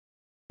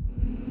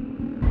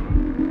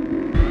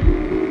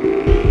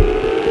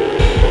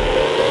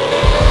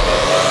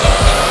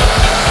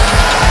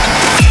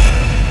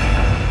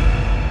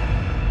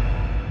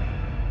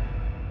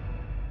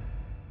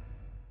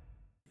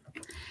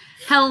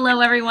Hello,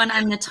 everyone.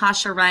 I'm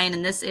Natasha Ryan,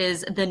 and this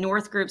is the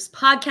North Group's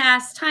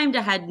podcast, Time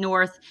to Head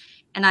North.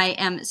 And I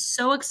am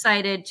so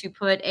excited to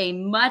put a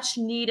much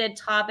needed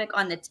topic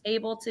on the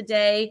table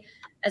today,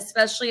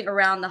 especially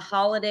around the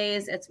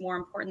holidays. It's more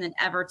important than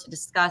ever to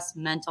discuss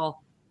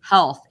mental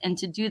health. And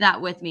to do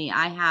that with me,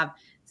 I have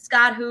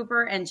Scott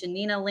Hooper and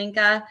Janina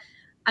Lincke.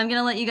 I'm going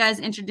to let you guys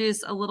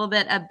introduce a little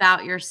bit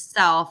about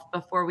yourself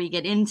before we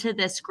get into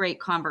this great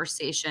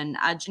conversation.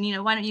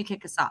 Janina, why don't you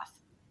kick us off?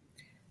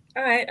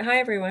 All right. Hi,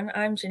 everyone.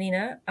 I'm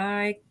Janina.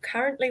 I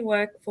currently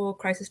work for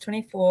Crisis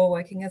 24,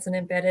 working as an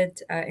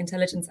embedded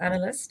intelligence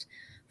analyst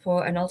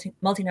for a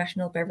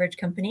multinational beverage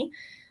company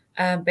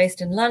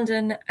based in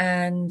London.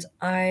 And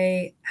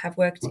I have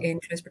worked in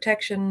close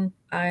protection.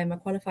 I'm a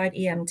qualified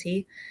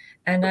EMT,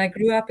 and I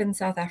grew up in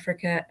South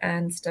Africa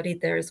and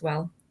studied there as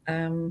well.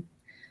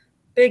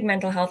 Big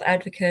mental health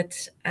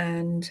advocate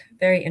and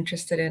very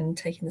interested in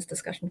taking this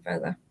discussion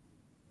further.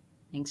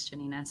 Thanks,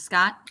 Janina.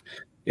 Scott?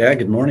 Yeah,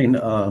 good morning.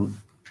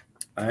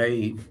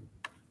 I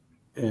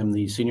am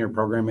the Senior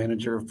Program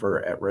Manager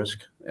for At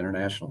Risk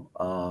International.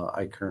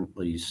 I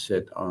currently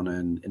sit on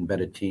an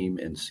embedded team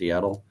in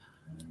Seattle.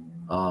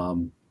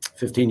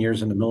 15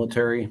 years in the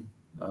military,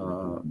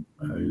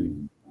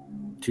 2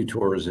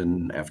 tours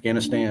in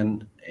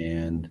Afghanistan,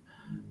 and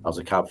I was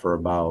a cop for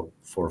about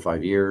 4 or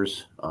 5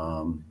 years.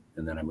 And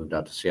then I moved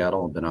out to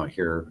Seattle and been out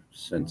here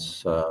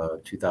since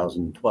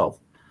 2012.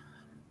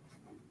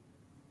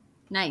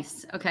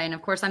 Nice. Okay. And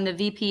of course, I'm the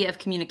VP of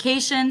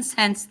Communications,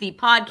 hence the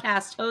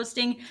podcast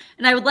hosting.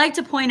 And I would like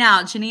to point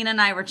out, Janina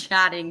and I were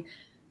chatting.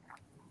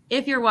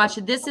 If you're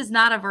watching, this is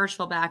not a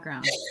virtual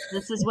background.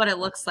 This is what it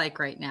looks like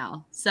right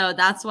now. So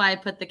that's why I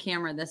put the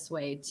camera this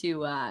way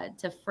to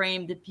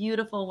frame the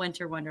beautiful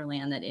winter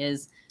wonderland that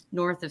is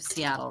north of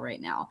Seattle right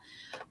now.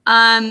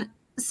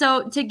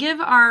 So to give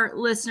our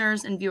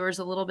listeners and viewers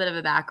a little bit of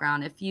a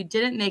background, if you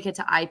didn't make it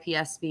to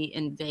IPSB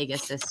in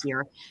Vegas this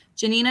year,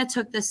 Janina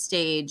took the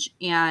stage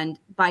and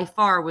by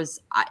far was,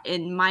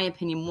 in my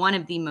opinion, one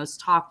of the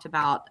most talked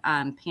about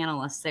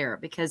panelists there,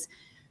 because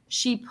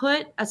she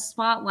put a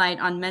spotlight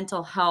on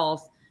mental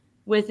health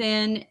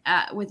within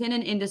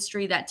an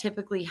industry that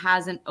typically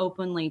hasn't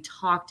openly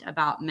talked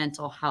about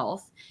mental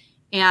health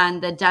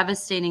and the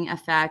devastating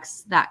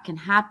effects that can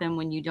happen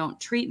when you don't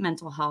treat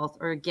mental health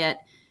or get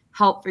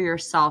help for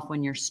yourself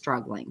when you're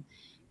struggling.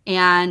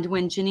 And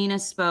when Janina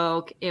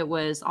spoke, it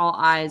was all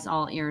eyes,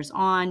 all ears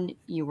on.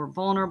 You were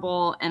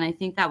vulnerable. And I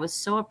think that was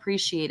so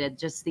appreciated,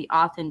 just the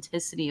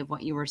authenticity of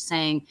what you were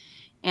saying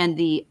and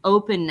the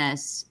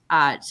openness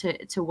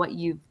to what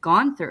you've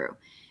gone through.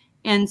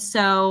 And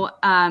so,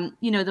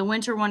 the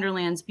Winter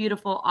Wonderland's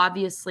beautiful.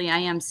 Obviously, I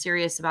am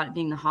serious about it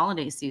being the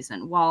holiday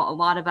season. While a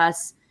lot of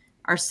us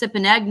are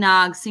sipping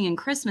eggnog, singing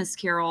Christmas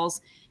carols,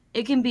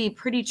 it can be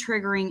pretty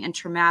triggering and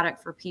traumatic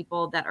for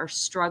people that are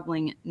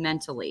struggling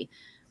mentally.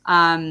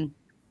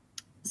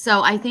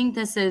 So I think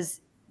this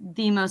is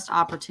the most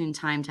opportune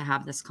time to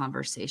have this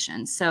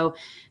conversation. So,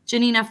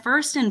 Janina,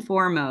 first and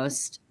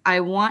foremost, I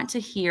want to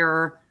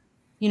hear,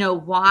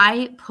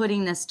 why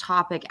putting this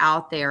topic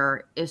out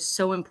there is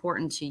so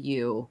important to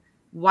you.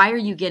 Why are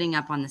you getting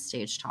up on the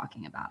stage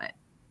talking about it?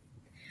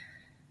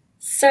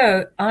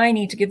 So I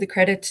need to give the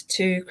credit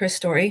to Chris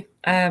Story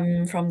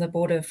from the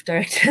board of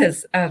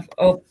directors of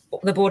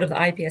the board of the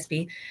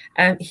IPSB.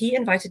 He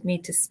invited me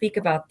to speak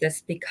about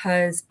this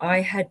because I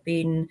had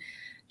been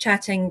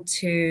chatting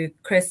to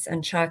Chris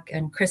and Chuck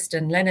and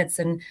Kristen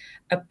Leonardson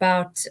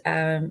about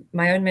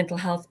my own mental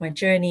health, my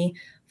journey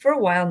for a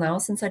while now,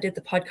 since I did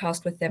the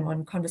podcast with them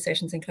on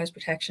Conversations in Close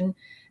Protection.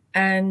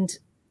 And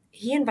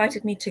he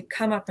invited me to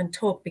come up and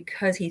talk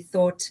because he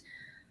thought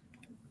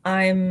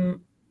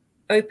I'm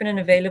open and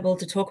available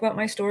to talk about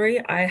my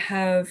story. I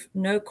have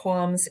no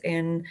qualms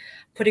in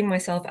putting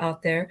myself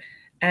out there.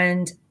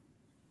 And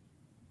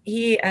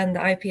he and the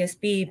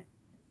IPSB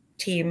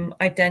team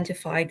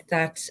identified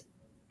that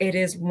it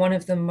is one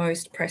of the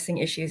most pressing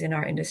issues in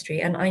our industry.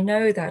 And I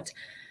know that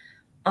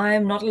I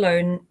am not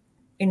alone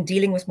in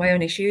dealing with my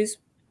own issues,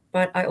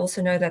 but I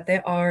also know that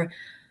there are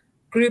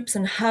groups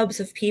and hubs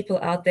of people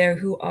out there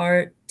who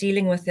are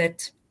dealing with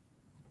it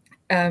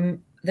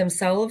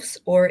themselves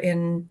or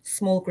in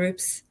small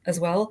groups as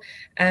well.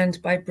 And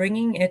by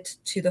bringing it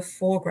to the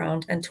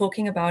foreground and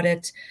talking about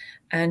it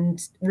and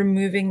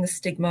removing the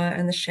stigma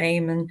and the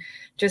shame and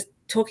just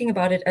talking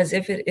about it as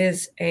if it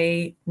is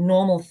a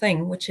normal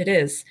thing, which it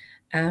is,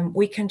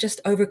 we can just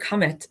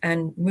overcome it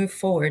and move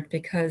forward,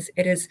 because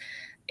it is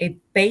a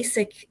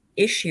basic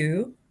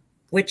issue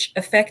which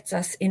affects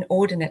us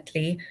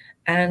inordinately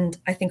and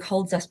I think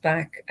holds us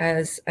back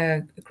as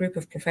a group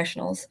of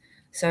professionals.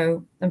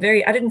 So I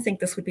didn't think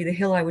this would be the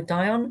hill I would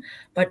die on,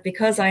 but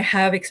because I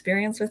have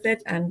experience with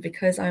it and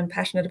because I'm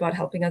passionate about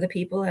helping other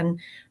people and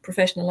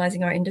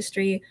professionalizing our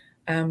industry,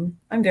 I'm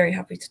very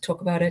happy to talk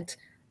about it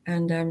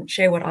and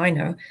share what I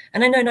know.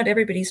 And I know not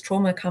everybody's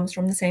trauma comes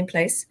from the same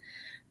place,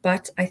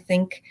 but I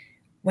think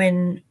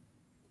when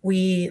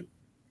we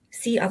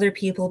see other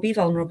people be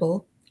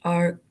vulnerable,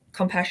 our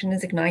compassion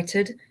is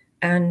ignited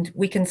and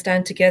we can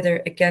stand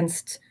together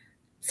against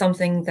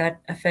something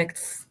that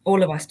affects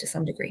all of us to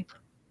some degree.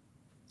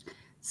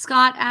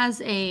 Scott,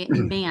 as a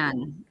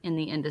man in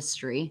the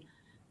industry,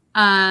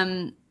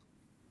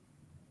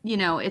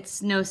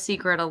 it's no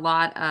secret a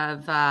lot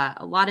of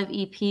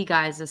EP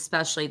guys,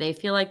 especially, they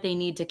feel like they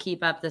need to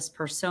keep up this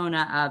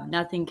persona of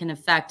nothing can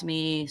affect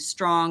me,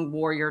 strong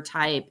warrior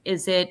type.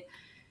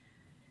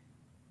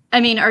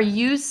 Are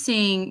you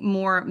seeing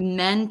more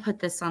men put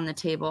this on the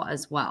table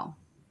as well?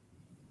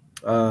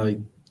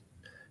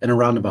 In a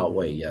roundabout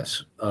way,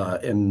 yes.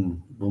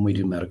 And when we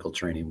do medical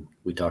training,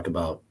 we talk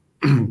about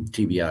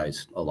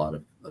TBIs a lot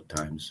of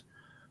times.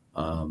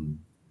 A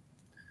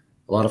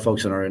lot of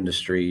folks in our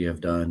industry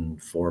have done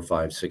 4,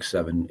 5, 6,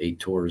 7, 8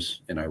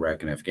 tours in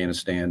Iraq and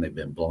Afghanistan. They've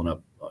been blown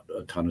up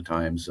a ton of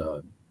times,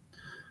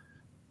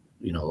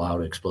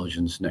 loud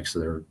explosions next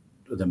to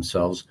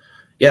themselves.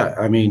 Yeah,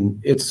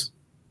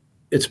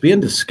 it's being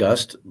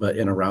discussed, but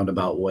in a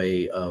roundabout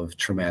way of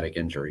traumatic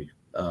injury.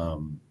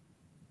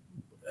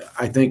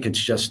 I think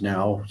it's just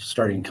now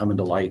starting to come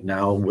into light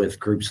now with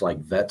groups like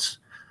VETS,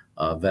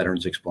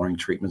 Veterans Exploring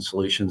Treatment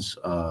Solutions.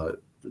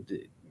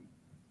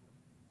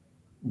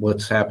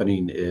 What's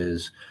happening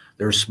is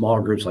there's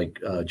small groups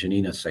like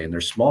Janina saying,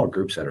 there's small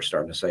groups that are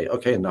starting to say,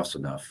 okay, enough's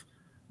enough.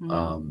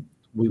 Mm-hmm.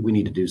 We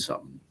need to do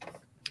something.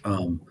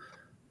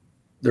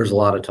 There's a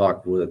lot of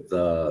talk with,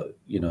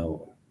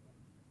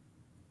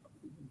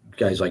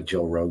 guys like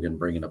Joe Rogan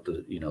bringing up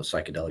the,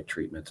 psychedelic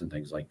treatments and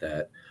things like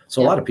that.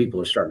 So a lot of people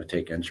are starting to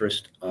take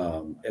interest.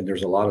 And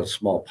there's a lot of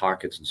small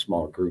pockets and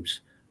small groups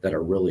that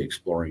are really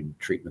exploring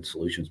treatment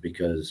solutions,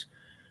 because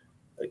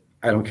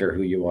I don't care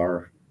who you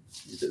are,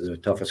 the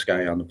toughest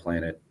guy on the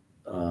planet,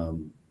 5,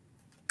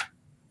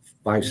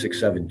 6,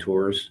 7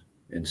 tours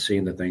and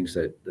seeing the things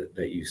that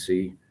you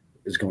see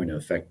is going to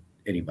affect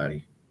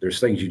anybody. There's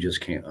things you just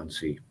can't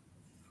unsee.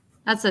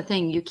 That's the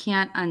thing. You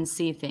can't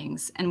unsee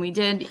things. And we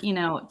did,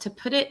 to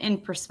put it in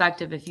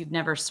perspective, if you've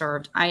never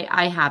served,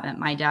 I haven't,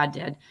 my dad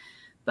did,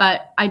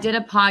 but I did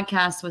a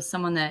podcast with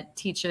someone that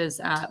teaches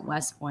at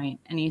West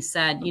Point. And he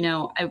said,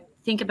 I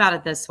think about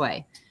it this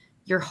way.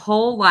 Your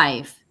whole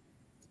life,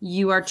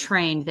 you are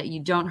trained that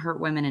you don't hurt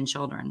women and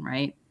children,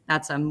 right?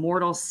 That's a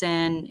mortal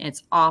sin.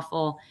 It's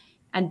awful.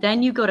 And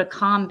then you go to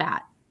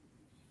combat,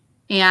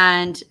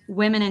 and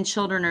women and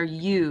children are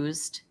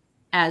used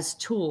as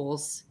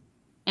tools.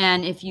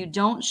 And if you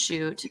don't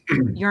shoot,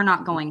 you're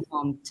not going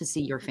home to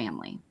see your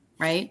family,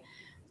 right?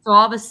 So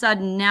all of a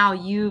sudden now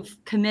you've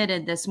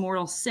committed this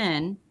mortal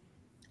sin,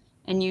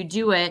 and you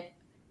do it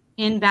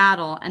in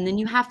battle. And then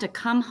you have to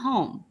come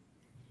home,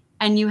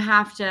 and you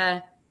have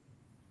to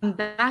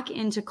back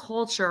into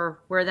culture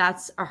where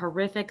that's a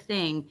horrific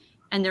thing,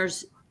 and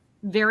there's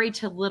very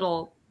to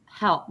little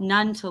help,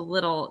 no to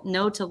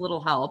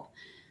little help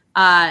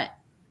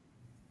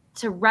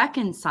to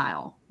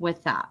reconcile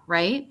with that,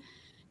 right?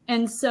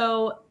 And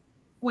so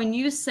when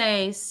you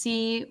say,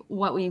 see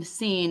what we've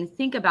seen,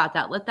 think about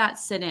that, let that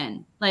sit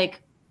in.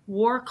 Like,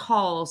 war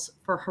calls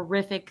for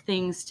horrific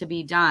things to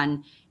be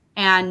done,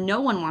 and no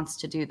one wants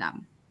to do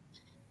them.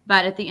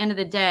 But at the end of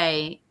the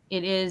day,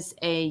 it is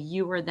a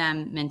you or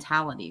them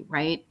mentality,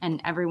 right?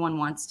 And everyone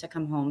wants to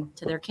come home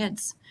to their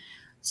kids.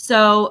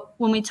 So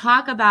when we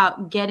talk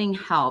about getting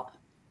help,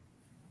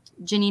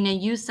 Janina,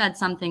 you said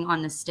something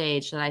on the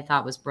stage that I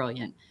thought was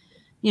brilliant.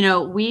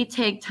 We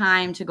take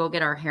time to go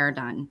get our hair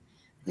done.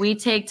 We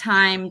take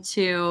time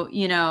to,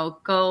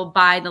 go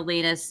buy the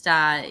latest,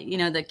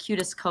 the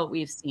cutest coat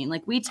we've seen.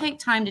 Like, we take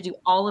time to do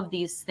all of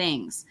these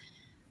things.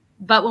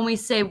 But when we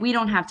say we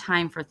don't have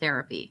time for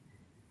therapy,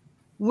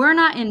 we're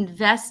not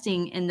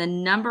investing in the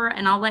number,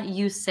 and I'll let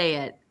you say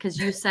it because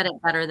you said it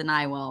better than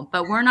I will,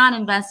 but we're not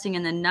investing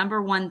in the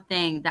number one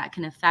thing that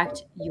can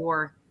affect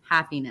your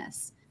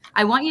happiness.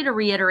 I want you to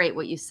reiterate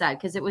what you said,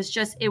 because it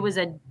was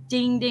a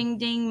ding, ding,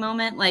 ding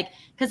moment. Like,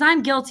 because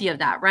I'm guilty of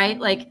that, right?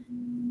 Like,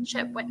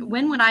 shit,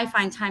 when would I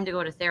find time to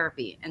go to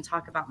therapy and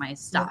talk about my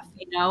stuff,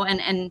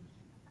 and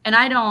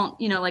I don't,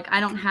 I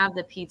don't have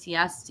the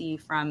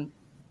PTSD from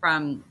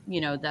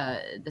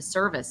the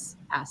service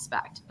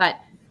aspect, but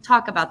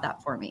talk about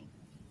that for me.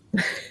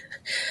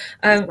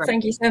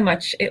 Thank you so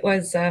much. It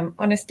was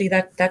honestly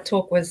that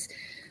talk was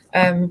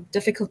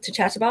difficult to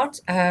chat about,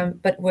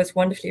 but was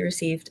wonderfully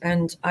received.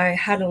 And I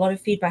had a lot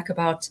of feedback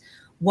about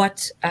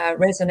what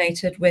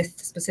resonated with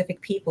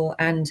specific people.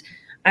 And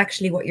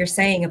actually what you're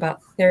saying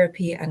about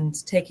therapy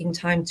and taking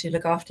time to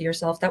look after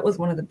yourself, that was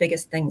one of the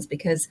biggest things,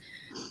 because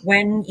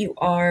when you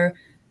are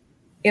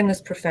in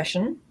this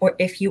profession, or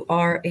if you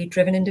are a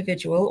driven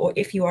individual, or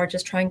if you are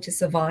just trying to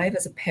survive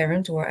as a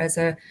parent or as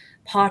a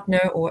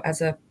partner or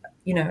as a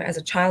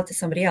child to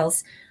somebody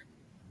else,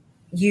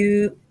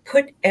 you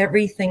put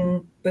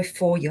everything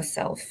before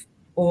yourself,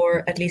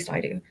 or at least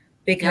I do,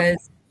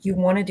 because you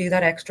want to do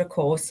that extra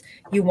course,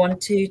 you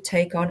want to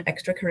take on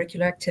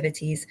extracurricular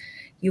activities,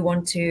 you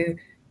want to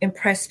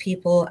impress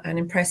people and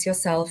impress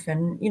yourself,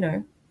 and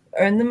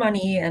earn the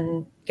money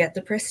and get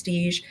the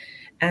prestige.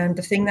 And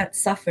the thing that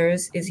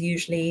suffers is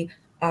usually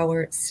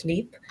our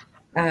sleep,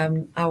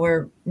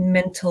 our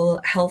mental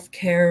health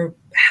care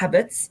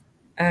habits,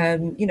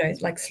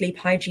 like sleep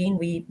hygiene.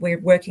 We're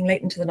working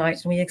late into the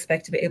night and we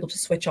expect to be able to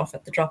switch off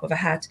at the drop of a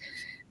hat.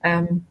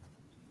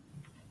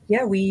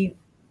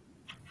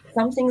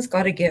 Something's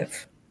got to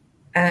give.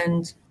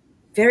 And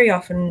very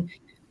often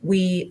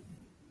we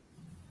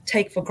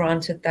take for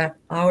granted that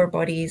our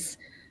bodies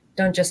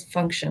don't just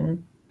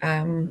function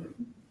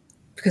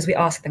because we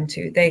ask them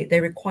to. They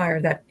require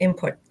that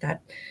input,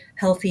 that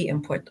healthy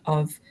input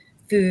of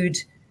food,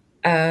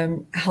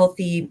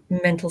 healthy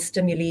mental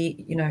stimuli,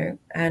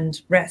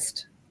 and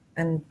rest.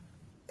 And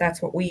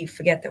that's what we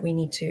forget that we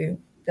need to,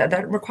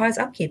 that requires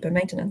upkeep and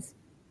maintenance.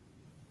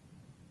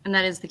 And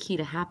that is the key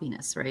to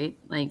happiness, right?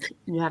 Like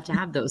you have to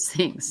have those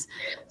things.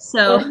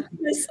 So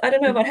I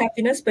don't know about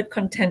happiness, but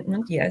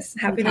contentment, yes.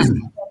 Happiness,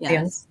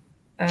 yes.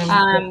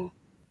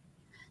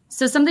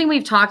 So something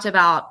we've talked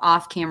about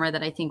off camera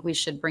that I think we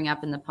should bring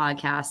up in the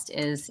podcast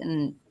is,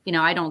 and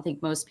I don't think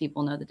most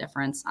people know the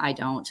difference. I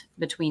don't,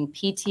 between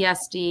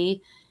PTSD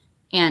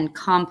and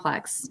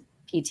complex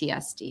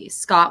PTSD.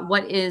 Scott,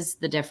 what is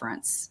the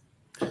difference?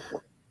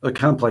 The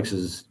complex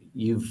is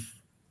you've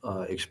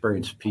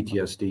experienced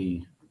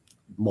PTSD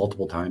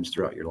multiple times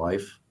throughout your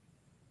life.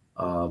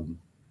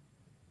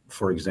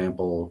 For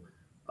example,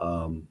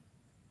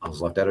 I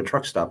was left at a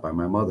truck stop by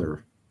my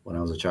mother when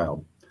I was a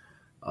child.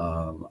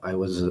 I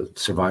was a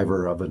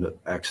survivor of an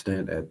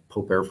accident at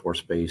Pope Air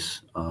Force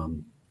Base.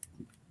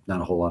 Not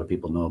a whole lot of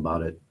people know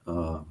about it.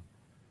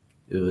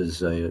 It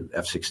was a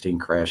F-16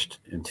 crashed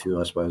into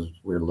us while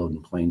we were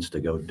loading planes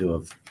to go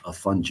do a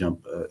fun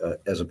jump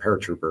as a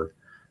paratrooper.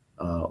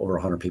 Over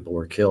 100 people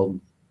were killed.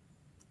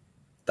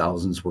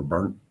 Thousands were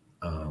burnt.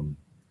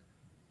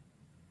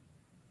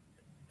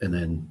 And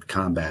then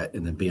combat,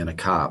 and then being a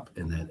cop,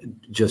 and then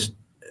just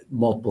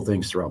multiple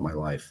things throughout my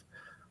life.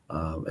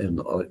 And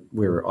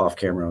we were off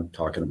camera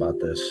talking about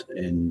this,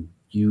 and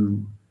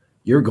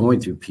you're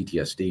going through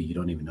PTSD. You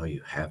don't even know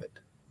you have it.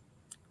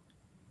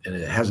 And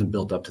it hasn't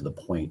built up to the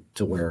point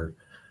to where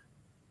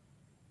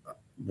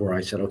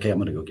I said, okay, I'm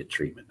going to go get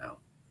treatment now.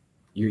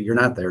 You're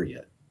not there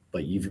yet,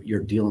 but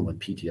you're dealing with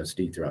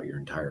PTSD throughout your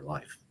entire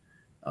life.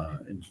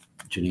 And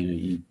Janina,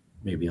 you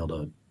may be able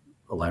to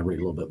elaborate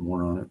a little bit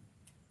more on it.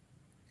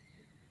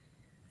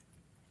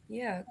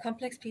 Yeah,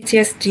 complex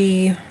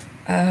PTSD,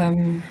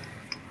 I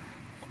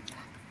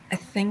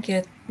think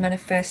it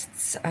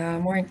manifests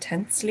more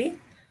intensely.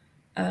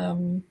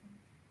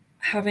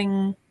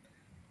 Having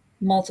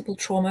multiple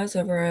traumas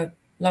over a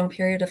long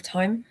period of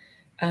time,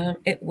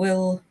 it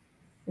will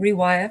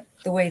rewire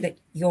the way that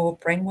your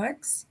brain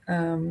works.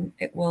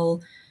 It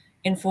will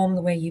inform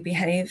the way you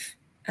behave,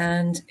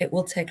 and it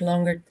will take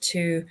longer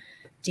to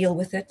deal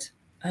with it.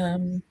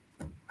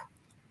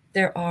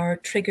 There are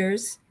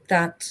triggers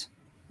that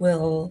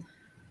will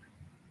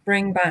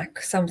bring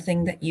back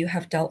something that you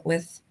have dealt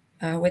with,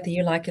 whether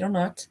you like it or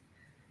not.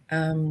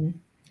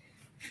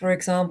 For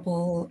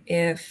example,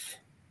 if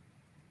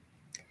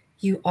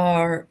you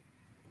are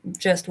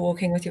just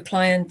walking with your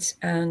client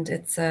and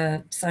it's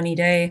a sunny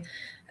day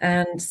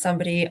and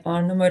somebody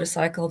on a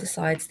motorcycle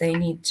decides they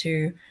need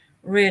to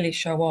really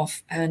show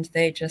off and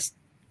they just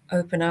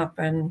open up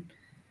and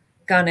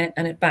gun it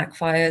and it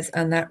backfires,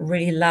 and that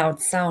really loud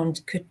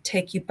sound could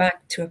take you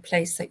back to a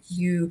place that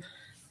you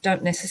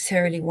don't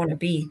necessarily want to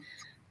be.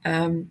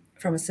 From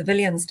a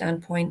civilian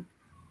standpoint,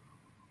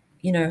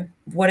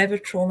 whatever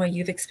trauma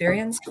you've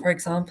experienced, for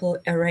example,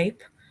 a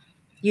rape,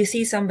 you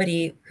see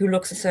somebody who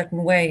looks a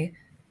certain way,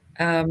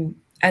 and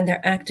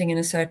they're acting in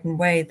a certain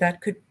way,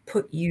 that could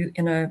put you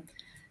in a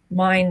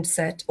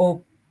mindset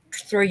or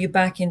throw you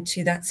back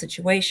into that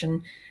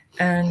situation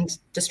and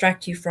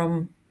distract you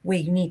from where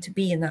you need to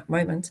be in that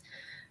moment.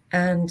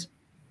 And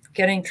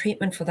getting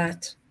treatment for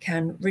that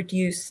can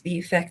reduce the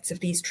effects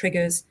of these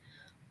triggers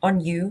on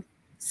you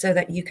so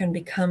that you can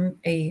become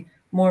a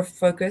more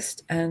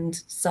focused and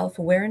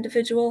self-aware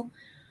individual.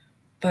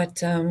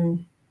 But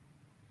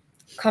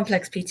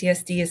complex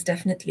PTSD is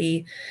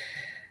definitely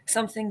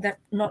something that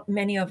not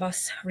many of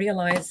us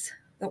realize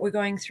that we're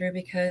going through,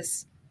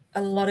 because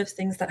a lot of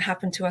things that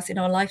happen to us in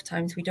our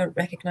lifetimes, we don't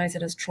recognize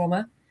it as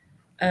trauma.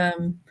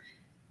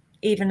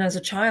 Even as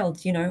a child,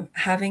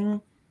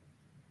 having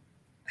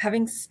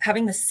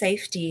the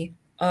safety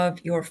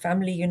of your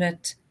family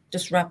unit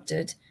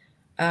disrupted,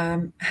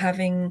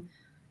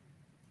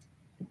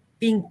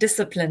 being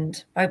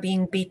disciplined by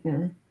being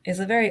beaten is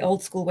a very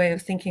old school way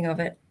of thinking of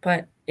it.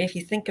 But if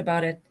you think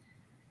about it,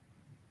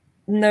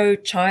 no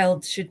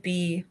child should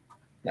be,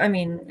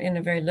 in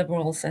a very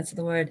liberal sense of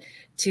the word,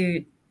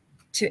 to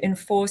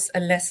enforce a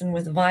lesson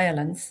with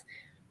violence.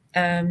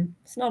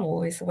 It's not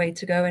always the way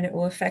to go, and it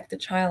will affect the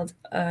child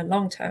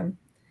long term,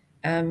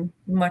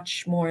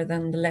 much more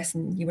than the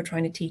lesson you were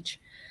trying to teach.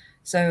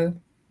 So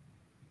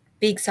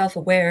being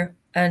self-aware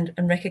and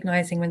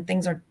recognizing when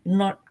things are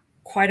not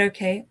quite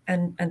okay,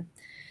 and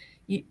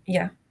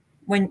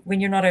when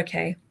you're not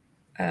okay,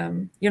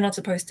 you're not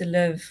supposed to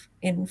live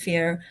in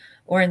fear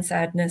or in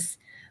sadness,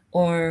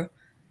 or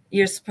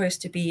you're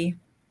supposed to be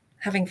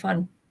having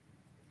fun.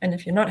 And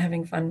if you're not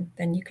having fun,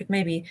 then you could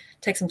maybe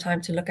take some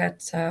time to look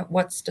at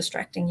what's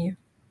distracting you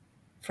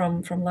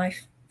from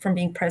life, from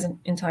being present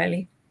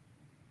entirely.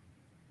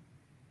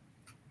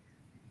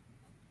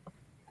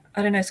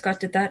 I don't know, Scott,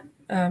 did that?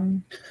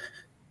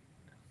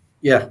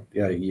 Yeah,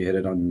 you hit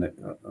it on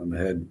the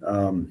head.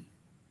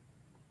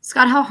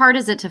 Scott, how hard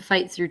is it to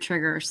fight through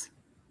triggers?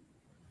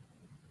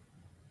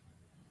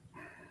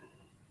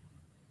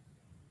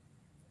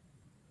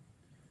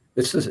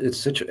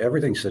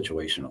 Everything's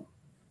situational.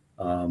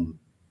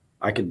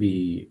 I could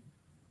be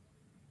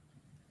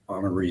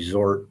on a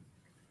resort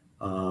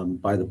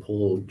by the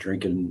pool,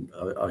 drinking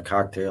a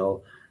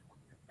cocktail,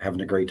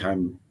 having a great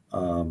time,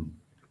 and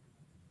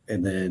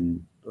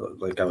then,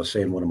 like I was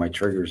saying, one of my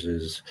triggers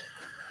is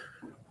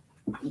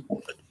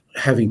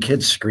having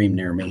kids scream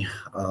near me.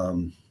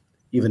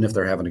 Even if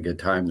they're having a good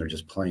time, they're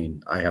just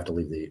playing. I have to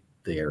leave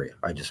the area.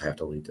 I just have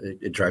to leave.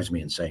 It drives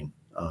me insane.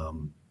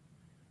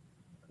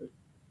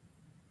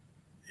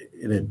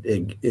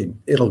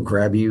 It'll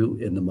grab you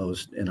in the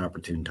most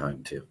inopportune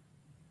time too.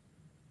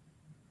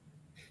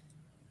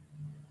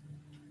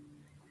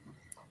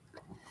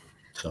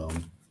 So,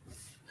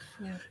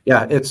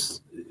 yeah,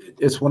 it's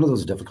one of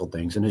those difficult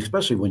things, and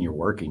especially when you're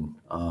working,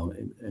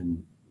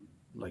 and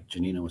like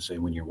Janina was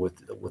saying, when you're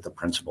with a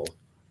principal,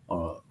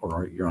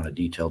 or you're on a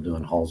detail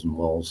doing halls and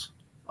walls,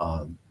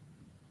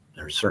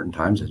 there are certain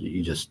times that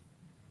you just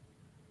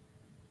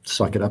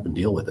suck it up and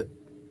deal with it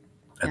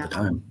at the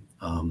time.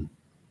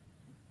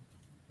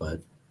 But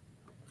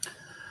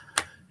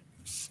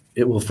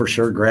it will for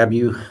sure grab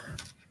you,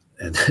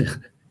 and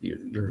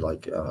you're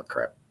like, oh,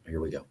 crap,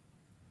 here we go.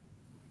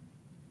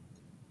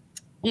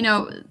 You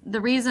know,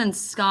 the reason,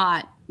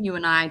 Scott, you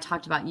and I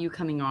talked about you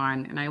coming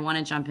on, and I want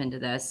to jump into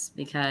this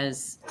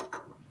because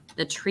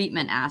the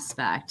treatment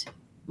aspect,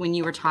 when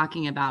you were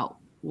talking about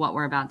what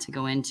we're about to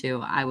go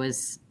into, I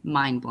was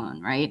mind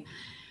blown, right?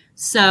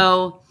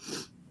 So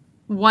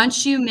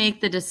once you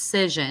make the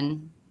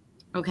decision,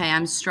 okay,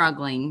 I'm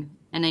struggling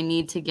and I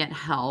need to get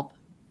help.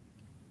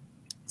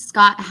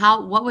 Scott,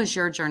 what was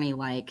your journey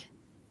like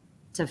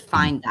to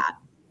find that?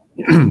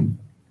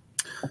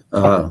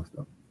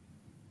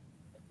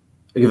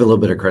 I give a little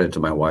bit of credit to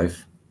my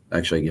wife.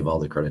 Actually, I give all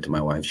the credit to my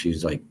wife.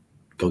 She's like,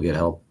 go get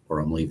help or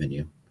I'm leaving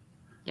you.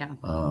 Yeah.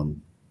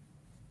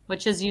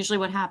 Which is usually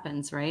what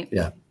happens, right?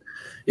 Yeah.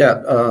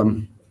 Yeah.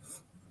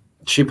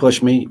 She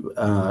pushed me.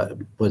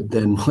 But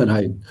then when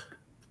I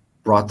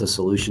brought the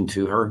solution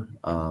to her,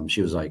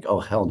 she was like, oh,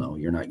 hell no,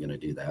 you're not going to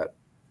do that.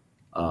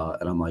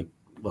 And I'm like,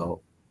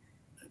 well,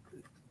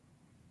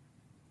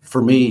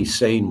 for me,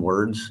 saying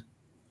words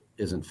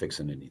isn't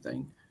fixing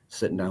anything.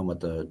 Sitting down with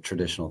the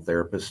traditional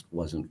therapist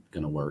wasn't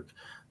going to work.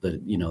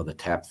 The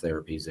tap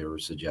therapies they were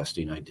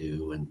suggesting I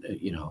do, and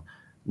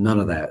none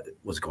of that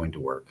was going to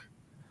work.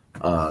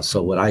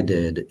 So what I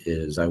did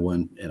is I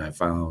went and I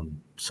found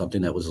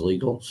something that was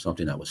legal,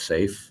 something that was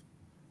safe,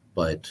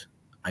 but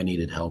I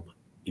needed help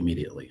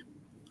immediately.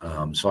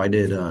 So I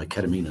did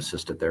ketamine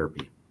assisted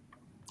therapy,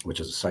 which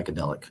is a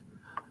psychedelic.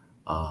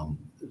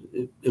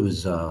 It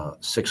was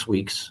 6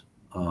 weeks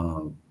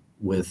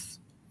with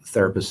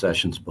therapist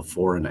sessions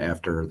before and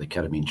after the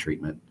ketamine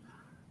treatment.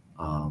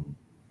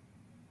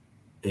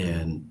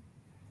 And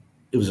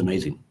it was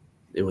amazing.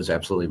 It was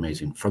absolutely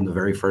amazing. From the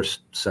very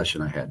first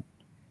session I had,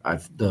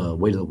 the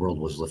weight of the world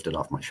was lifted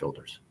off my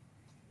shoulders.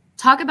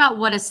 Talk about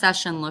what a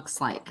session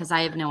looks like, because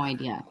I have no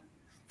idea.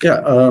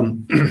 Yeah.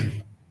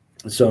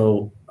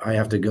 So I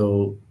have to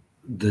go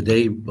the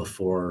day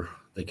before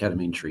the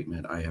ketamine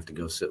treatment. I have to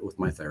go sit with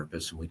my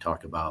therapist and we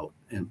talk about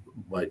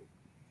what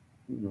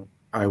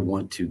I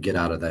want to get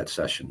out of that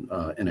session,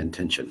 an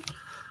intention.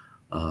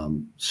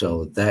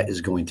 So that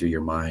is going through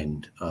your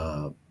mind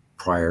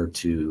prior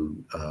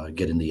to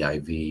getting the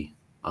IV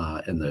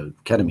and the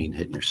ketamine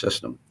hitting your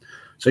system.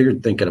 So you're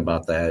thinking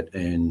about that,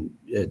 and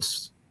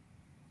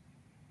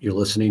you're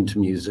listening to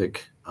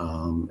music,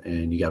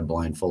 and you got a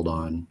blindfold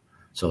on,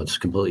 so it's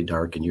completely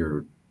dark, and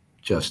you're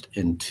just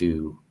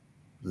into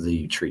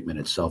the treatment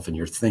itself, and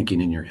you're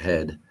thinking in your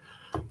head,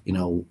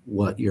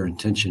 what your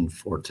intention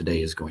for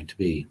today is going to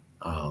be.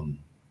 And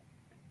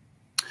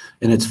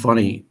it's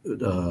funny,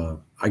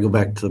 I go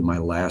back to my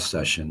last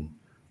session,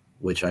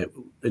 and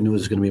it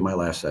was going to be my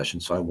last session,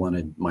 so I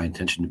wanted my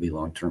intention to be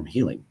long-term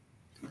healing.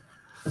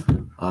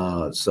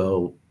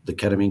 So the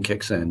ketamine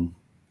kicks in,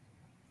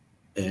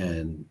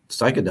 and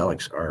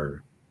psychedelics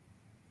are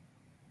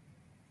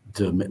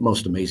the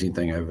most amazing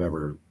thing I've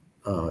ever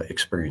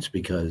experienced,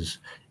 because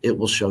it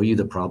will show you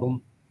the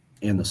problem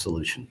and the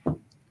solution.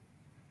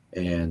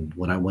 And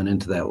when I went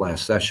into that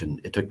last session,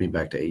 it took me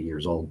back to 8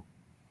 years old.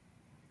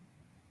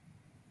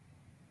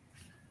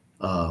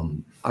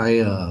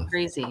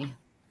 Crazy.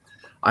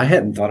 I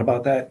hadn't thought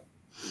about that.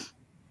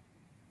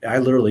 I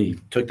literally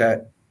took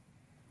that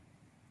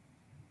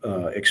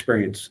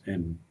experience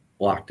and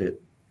blocked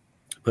it,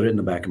 put it in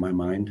the back of my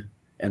mind,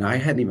 and I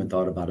hadn't even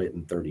thought about it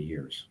in 30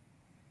 years.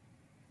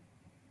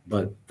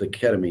 But the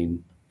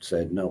ketamine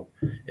said, no,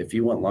 if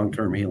you want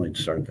long-term healing,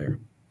 start there.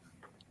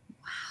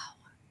 Wow.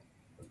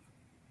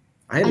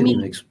 I didn't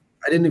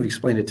even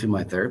explain it to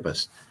my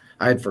therapist.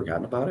 I had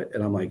forgotten about it,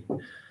 and I'm like,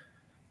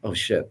 oh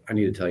shit, I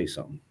need to tell you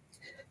something.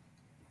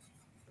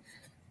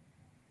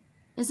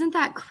 Isn't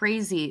that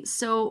crazy?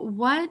 So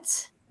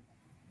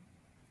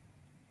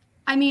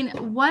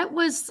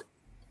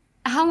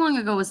how long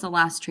ago was the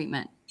last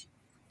treatment?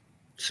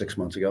 6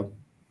 months ago.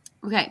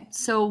 Okay.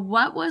 So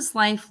what was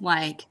life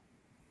like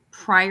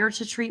prior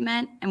to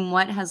treatment, and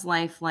what has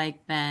life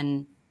like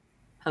been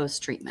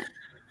post-treatment?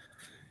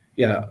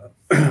 Yeah.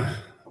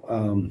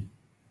 And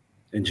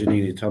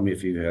Janina, tell me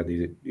if you had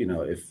the,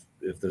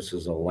 if this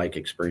is a like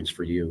experience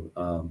for you.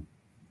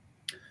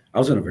 I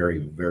was in a very,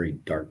 very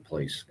dark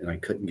place and I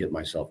couldn't get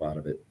myself out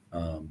of it.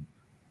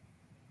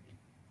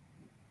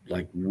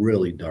 Like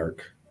really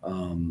dark.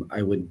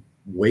 I would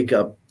wake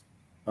up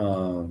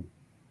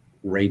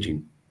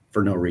raging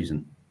for no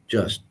reason,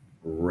 just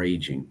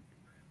raging.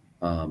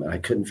 And I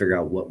couldn't figure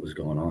out what was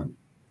going on.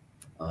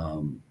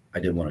 I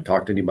didn't want to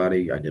talk to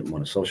anybody. I didn't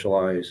want to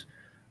socialize.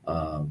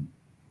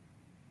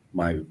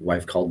 My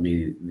wife called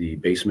me the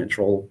basement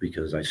troll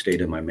because I stayed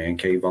in my man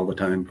cave all the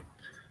time.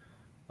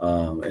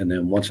 And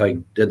then once I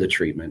did the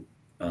treatment,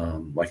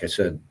 like I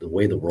said, the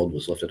way the world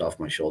was lifted off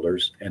my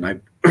shoulders,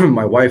 and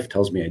my wife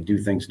tells me I do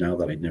things now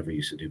that I never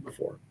used to do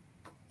before.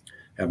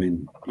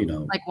 Having,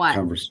 Like what?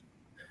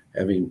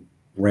 Having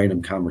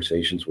random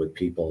conversations with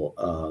people.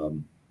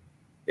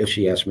 If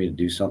she asked me to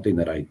do something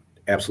that I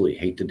absolutely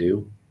hate to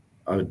do,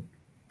 I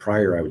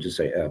would just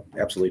say,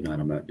 absolutely not.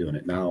 I'm not doing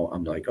it. Now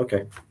I'm like,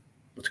 okay,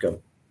 let's go.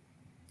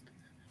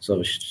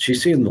 So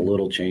she's seeing the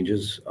little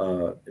changes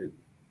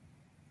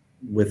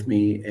with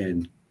me,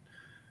 and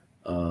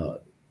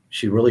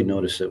she really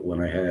noticed it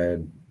when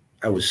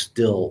I was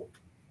still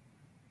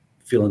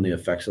feeling the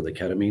effects of the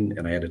ketamine,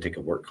 and I had to take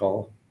a work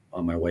call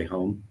on my way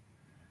home,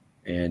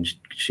 and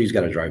she's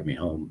got to drive me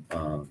home.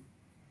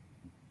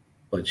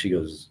 But she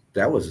goes,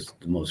 "That was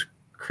the most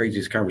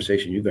craziest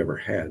conversation you've ever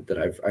had that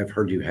I've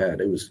heard you had.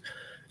 It was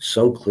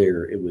so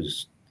clear. It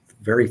was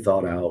very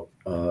thought out."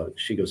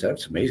 She goes,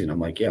 "That's amazing." I'm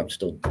like, "Yeah, I'm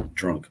still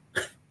drunk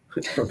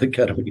from the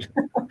ketamine."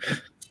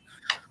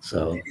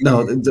 So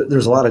no,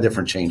 there's a lot of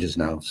different changes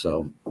now.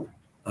 So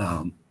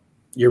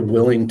you're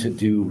willing to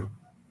do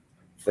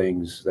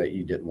things that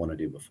you didn't want to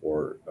do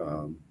before,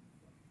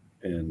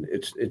 and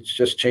it's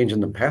just changing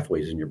the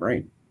pathways in your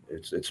brain.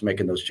 It's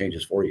making those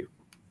changes for you.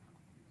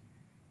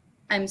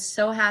 I'm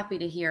so happy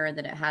to hear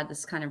that it had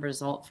this kind of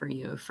result for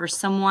you. For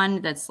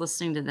someone that's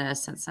listening to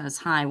this that says,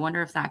 "Hi, I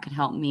wonder if that could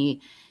help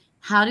me."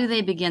 How do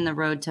they begin the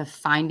road to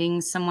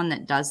finding someone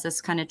that does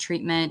this kind of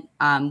treatment?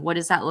 What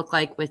does that look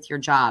like with your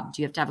job?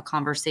 Do you have to have a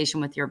conversation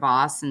with your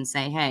boss and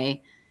say,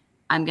 "Hey,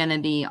 I'm going to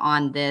be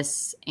on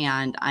this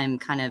and I'm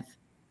kind of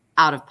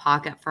out of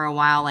pocket for a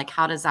while"? Like,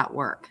 how does that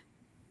work?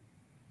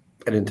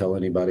 I didn't tell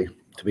anybody,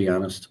 to be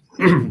honest.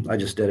 I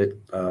just did it.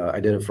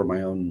 I did it for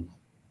my own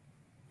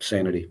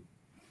sanity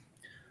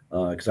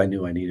because I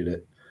knew I needed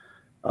it.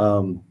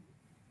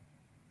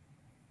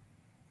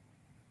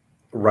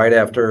 Right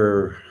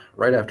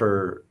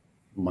after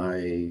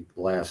my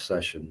last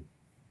session,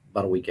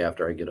 about a week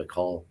after, I get a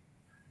call.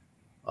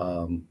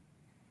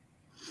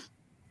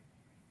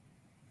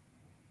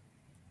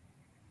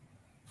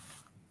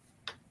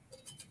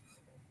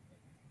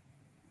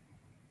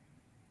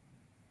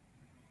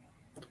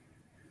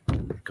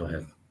 Go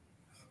ahead.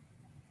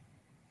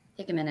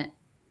 Take a minute.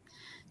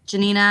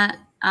 Janina,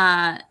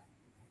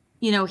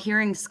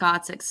 hearing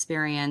Scott's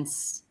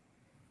experience,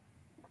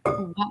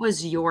 what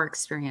was your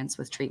experience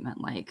with treatment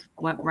like?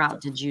 What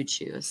route did you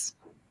choose?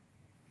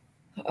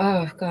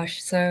 Oh,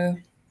 gosh. So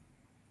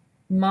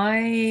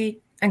my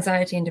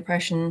anxiety and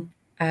depression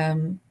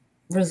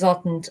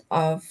resultant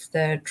of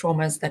the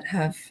traumas that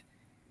have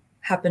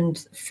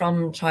happened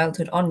from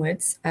childhood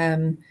onwards.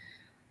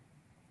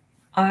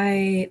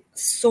 I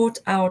sought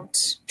out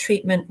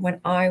treatment when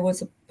I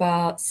was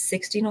about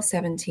 16 or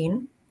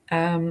 17.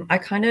 I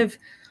kind of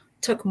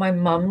took my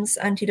mum's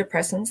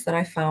antidepressants that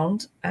I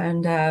found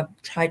and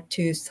tried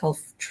to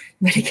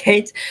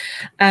self-medicate.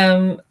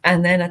 And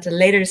then at a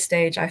later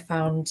stage, I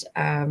found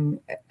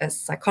a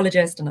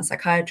psychologist and a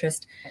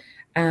psychiatrist,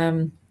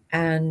 and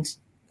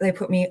they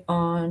put me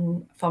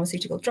on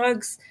pharmaceutical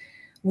drugs,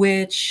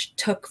 which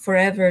took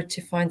forever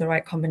to find the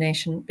right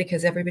combination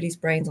because everybody's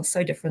brains are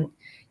so different.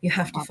 You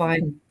have to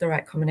find the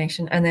right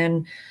combination. And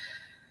then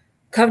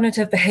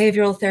cognitive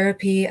behavioral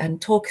therapy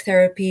and talk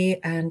therapy.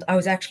 And I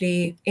was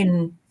actually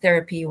in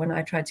therapy when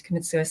I tried to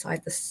commit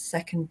suicide the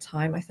second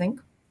time, I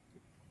think.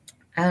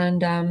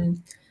 And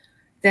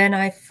then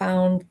I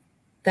found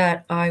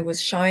that I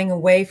was shying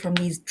away from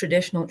these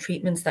traditional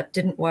treatments that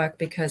didn't work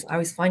because I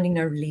was finding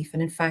no relief.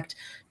 And in fact,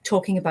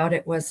 talking about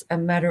it was a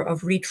matter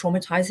of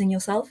re-traumatizing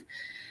yourself.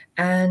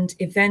 And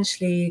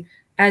eventually,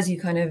 as you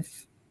kind of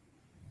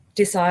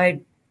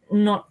decide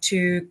not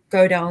to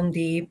go down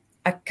the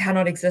 "I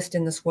cannot exist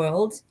in this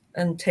world"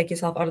 and take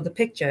yourself out of the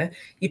picture,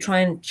 you try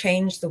and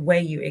change the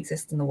way you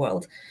exist in the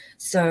world.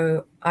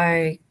 So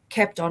I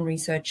kept on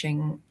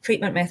researching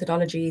treatment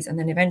methodologies, and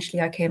then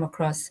eventually I came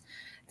across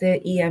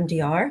the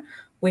EMDR,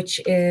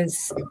 which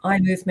is eye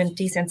movement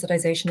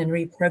desensitization and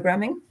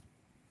reprogramming.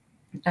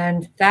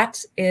 And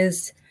that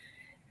is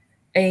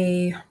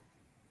a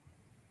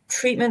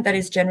treatment that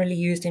is generally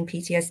used in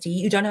PTSD.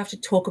 You don't have to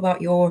talk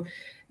about your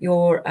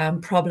your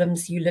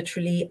problems, you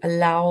literally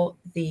allow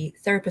the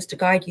therapist to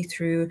guide you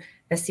through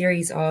a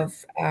series of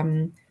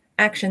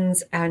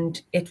actions,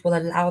 and it will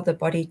allow the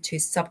body to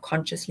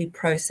subconsciously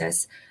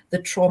process the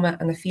trauma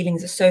and the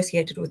feelings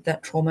associated with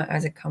that trauma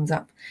as it comes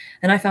up.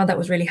 And I found that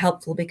was really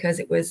helpful, because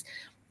it was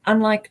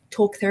unlike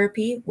talk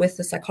therapy with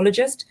the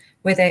psychologist,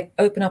 where they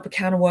open up a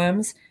can of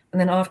worms, and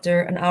then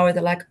after an hour,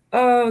 they're like,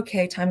 oh,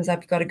 okay, time's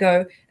up, you got to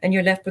go. And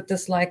you're left with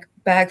this like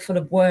bag full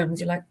of worms.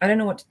 You're like, I don't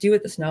know what to do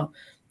with this now.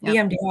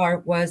 Yep.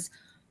 EMDR was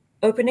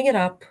opening it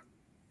up,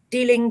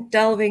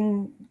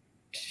 delving,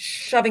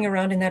 shoving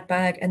around in that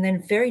bag, and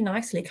then very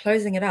nicely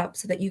closing it up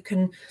so that you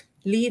can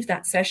leave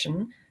that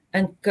session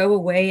and go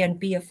away and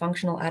be a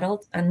functional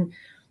adult. And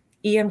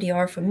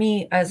EMDR for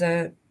me as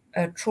a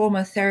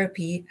trauma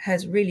therapy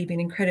has really been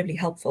incredibly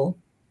helpful.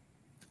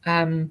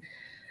 I'm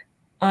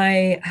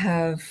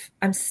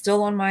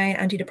still on my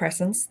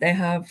antidepressants. They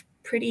have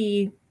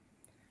pretty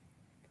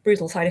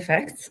brutal side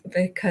effects,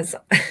 because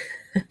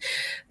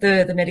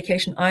the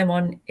medication I'm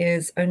on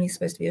is only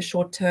supposed to be a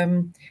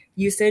short-term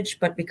usage,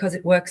 but because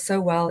it works so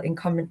well in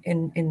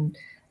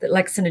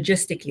like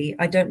synergistically,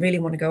 I don't really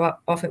want to go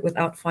off it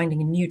without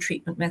finding a new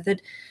treatment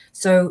method.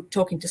 So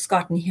talking to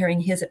Scott and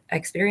hearing his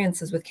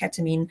experiences with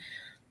ketamine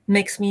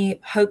makes me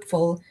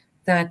hopeful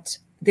that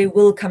there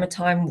will come a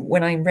time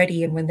when I'm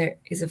ready, and when there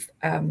is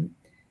a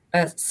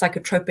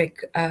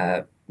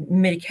psychotropic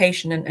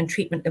medication and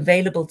treatment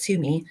available to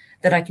me,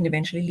 that I can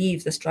eventually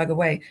leave this drug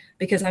away.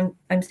 Because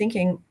I'm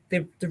thinking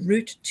the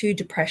root to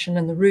depression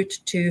and the root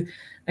to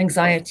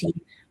anxiety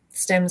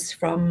stems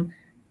from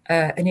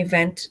an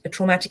event, a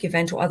traumatic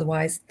event or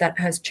otherwise, that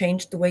has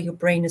changed the way your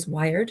brain is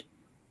wired.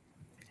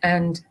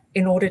 And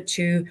in order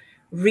to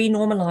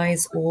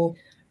renormalize or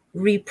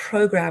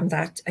reprogram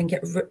that and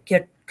get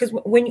because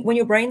when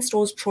your brain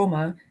stores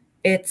trauma,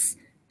 it's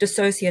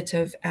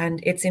dissociative and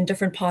it's in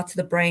different parts of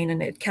the brain,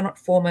 and it cannot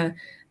form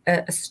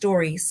a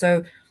story.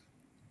 So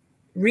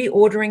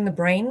reordering the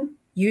brain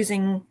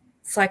using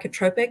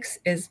psychotropics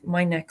is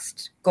my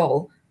next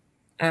goal.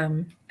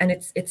 And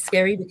it's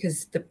scary,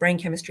 because the brain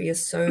chemistry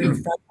is so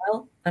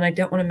fragile, and I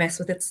don't want to mess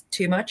with it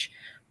too much.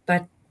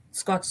 But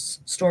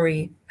Scott's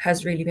story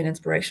has really been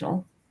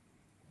inspirational.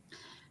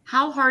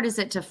 How hard is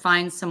it to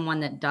find someone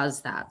that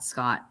does that,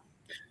 Scott?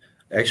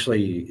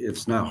 Actually,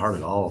 it's not hard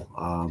at all.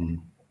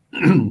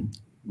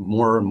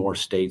 More and more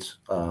states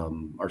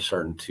are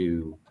starting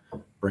to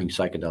bring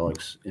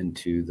psychedelics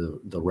into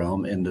the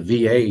realm, and the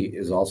VA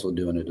is also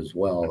doing it as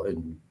well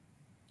in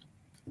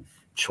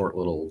short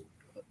little,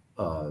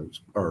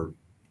 or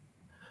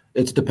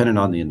it's dependent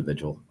on the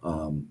individual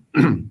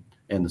and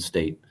the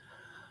state.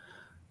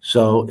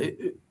 So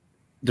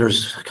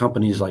there's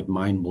companies like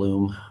Mind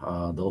Bloom,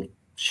 they'll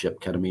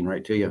ship ketamine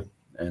right to you,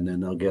 and then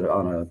they'll get it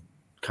on a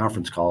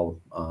conference call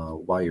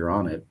while you're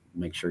on it,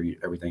 make sure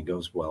everything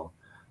goes well.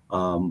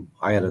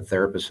 I had a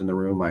therapist in the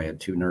room. I had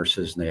 2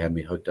 nurses, and they had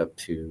me hooked up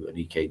to an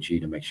EKG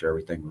to make sure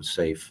everything was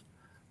safe.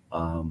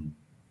 And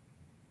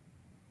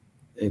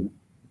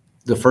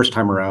the first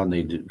time around,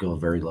 they go a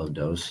very low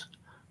dose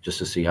just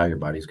to see how your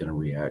body's going to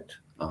react.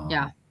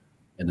 Yeah.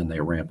 And then they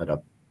ramp it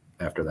up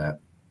after that.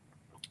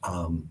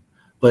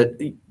 But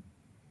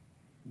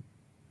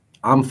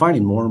I'm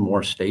finding more and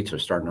more states are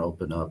starting to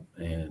open up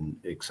and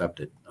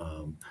accept it.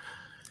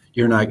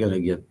 You're not going to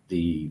get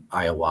the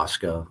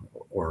ayahuasca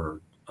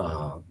or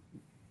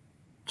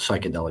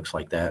psychedelics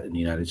like that in the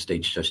United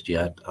States just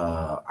yet.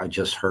 I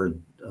just heard,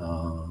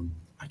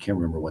 I can't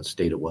remember what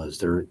state it was.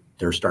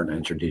 They're starting to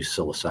introduce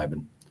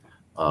psilocybin,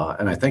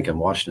 and I think in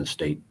Washington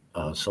State,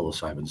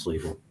 psilocybin's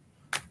legal.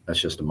 That's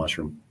just a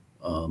mushroom.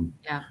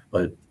 Yeah.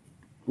 But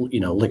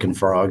licking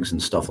frogs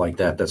and stuff like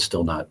that, that's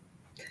still not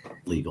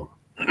legal.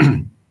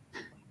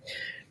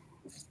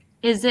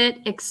 Is it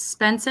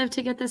expensive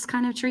to get this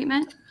kind of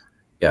treatment?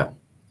 Yeah.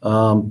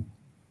 To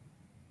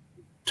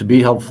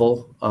be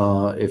helpful,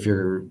 if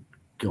you're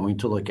going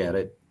to look at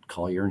it,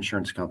 call your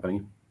insurance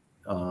company.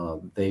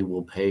 They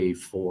will pay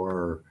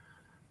for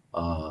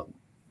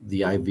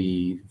the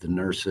IV, the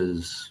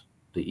nurses,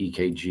 the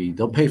EKG.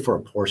 They'll pay for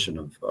a portion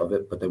of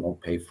it, but they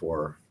won't pay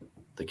for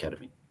the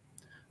ketamine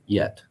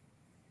yet.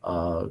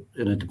 And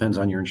it depends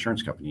on your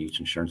insurance company.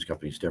 Each insurance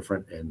company is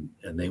different, and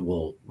they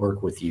will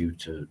work with you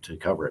to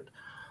cover it.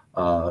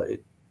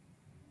 It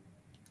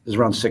is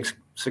around six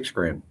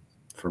grand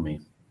for me.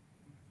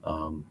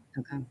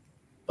 Okay.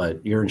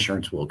 But your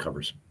insurance will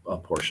cover a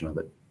portion of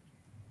it.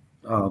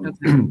 Okay.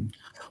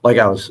 Like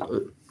I was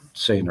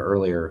saying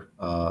earlier,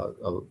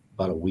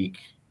 about a week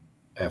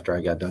after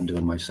I got done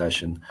doing my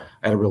session,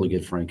 I had a really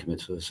good friend commit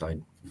suicide.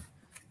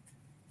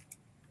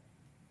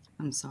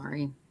 I'm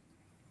sorry.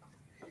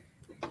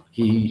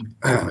 He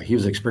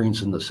was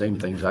experiencing the same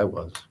things I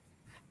was.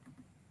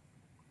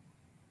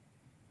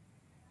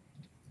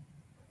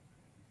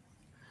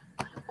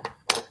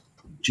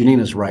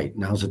 Janina's right.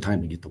 Now's the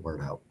time to get the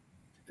word out.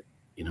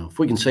 If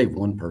we can save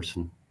one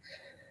person.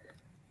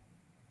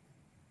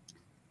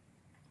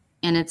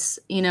 And it's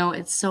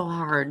so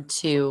hard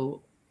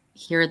to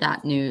hear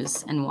that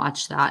news and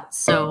watch that.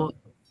 So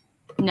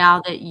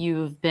now that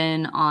you've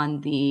been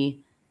on the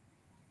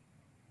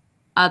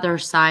other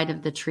side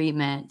of the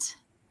treatment,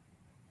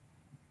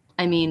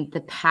 I mean,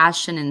 the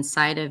passion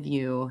inside of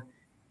you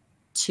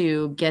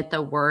to get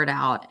the word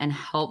out and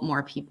help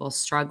more people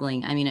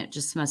struggling, I mean, it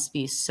just must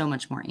be so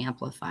much more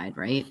amplified,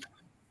 right?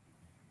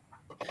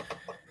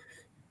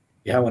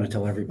 Yeah, I want to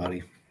tell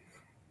everybody.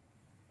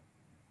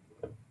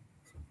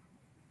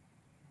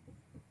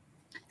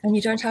 And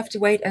you don't have to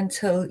wait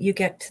until you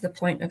get to the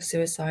point of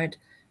suicide.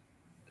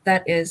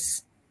 That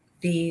is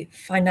the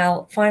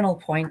final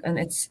point, and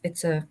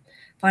it's a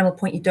final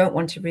point you don't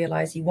want to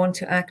realize. You want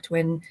to act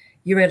when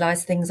you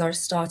realize things are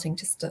starting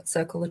to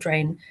circle the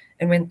drain,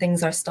 and when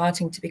things are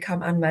starting to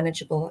become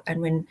unmanageable,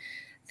 and when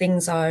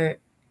things are,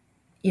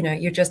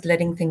 you're just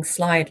letting things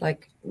slide.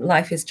 Like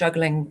life is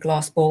juggling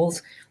glass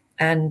balls,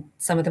 and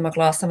some of them are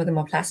glass, some of them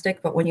are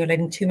plastic. But when you're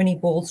letting too many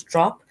balls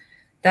drop,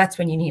 that's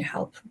when you need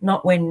help,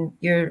 not when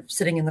you're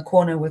sitting in the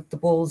corner with the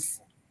balls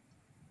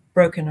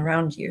broken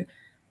around you,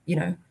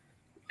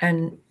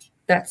 and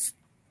that's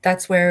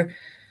where,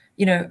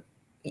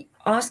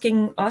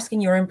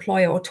 asking your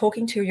employer or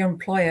talking to your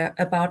employer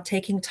about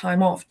taking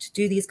time off to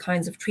do these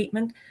kinds of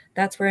treatment,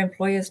 that's where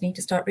employers need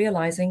to start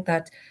realizing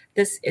that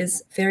this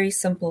is very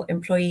simple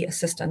employee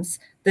assistance.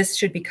 This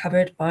should be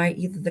covered by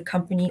either the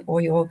company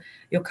or your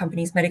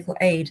company's medical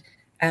aid.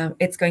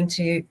 It's going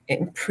to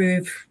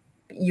improve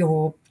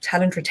your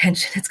talent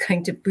retention. It's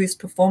going to boost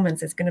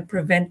performance. It's going to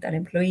prevent that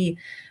employee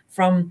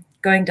from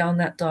going down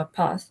that dark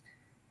path.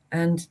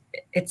 And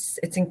it's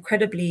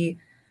incredibly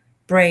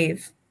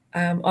brave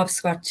of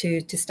Scott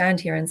to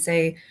stand here and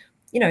say,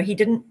 he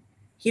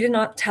did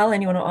not tell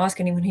anyone or ask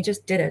anyone. He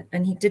just did it,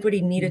 and he did what he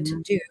needed to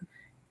do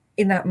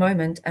in that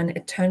moment, and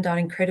it turned out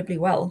incredibly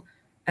well.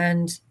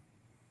 And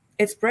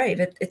it's brave.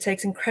 It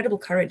takes incredible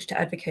courage to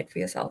advocate for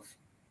yourself.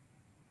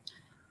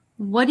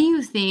 What do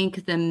you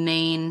think the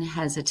main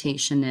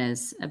hesitation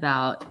is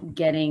about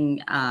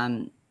getting,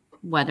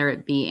 whether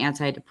it be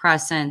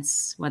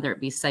antidepressants, whether it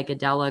be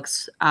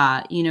psychedelics,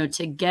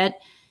 to get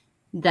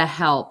the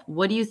help?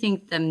 What do you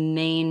think the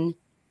main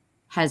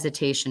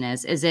hesitation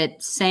is? Is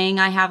it saying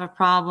I have a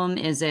problem?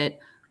 Is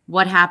it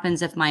what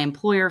happens if my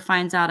employer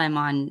finds out I'm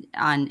on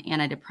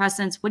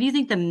antidepressants? What do you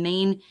think the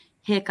main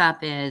hiccup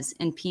is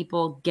in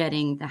people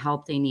getting the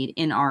help they need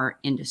in our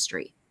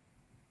industry?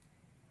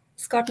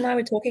 Scott and I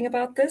were talking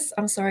about this.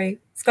 I'm sorry,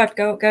 Scott,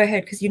 go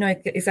ahead, because you know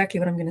exactly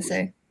what I'm going to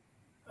say.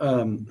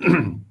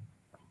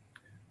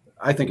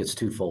 I think it's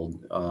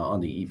twofold on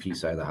the EP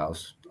side of the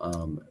house.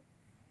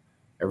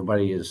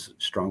 Everybody is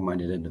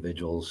strong-minded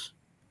individuals.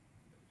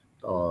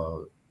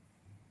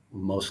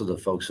 Most of the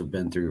folks have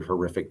been through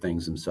horrific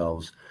things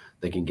themselves.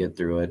 They can get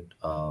through it.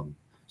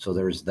 So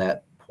there's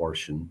that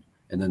portion.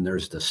 And then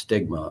there's the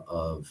stigma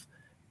of,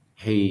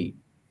 hey,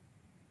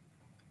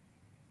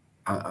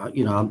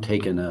 I'm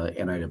taking an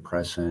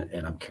antidepressant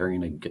and I'm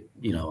carrying a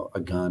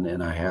gun,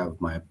 and I have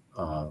my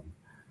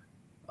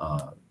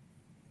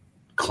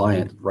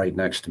client right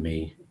next to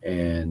me,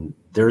 and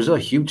there's a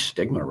huge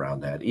stigma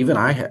around that. Even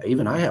I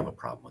have a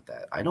problem with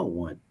that. I don't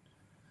want,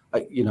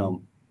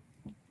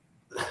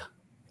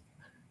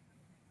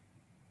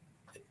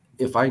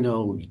 if I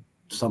know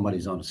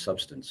somebody's on a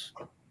substance,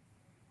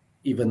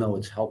 even though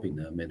it's helping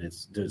them and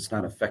it's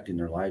not affecting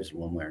their lives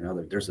one way or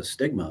another, there's a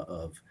stigma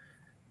of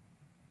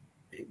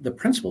the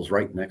principal's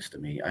right next to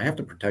me. I have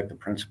to protect the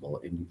principal,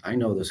 and I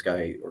know this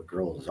guy or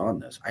girl is on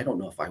this. I don't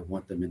know if I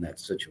want them in that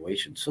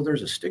situation. So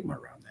there's a stigma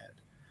around that.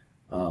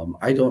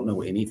 I don't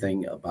know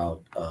anything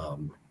about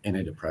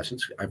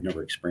antidepressants. I've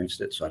never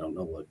experienced it, so I don't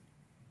know what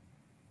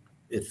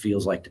it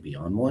feels like to be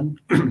on one.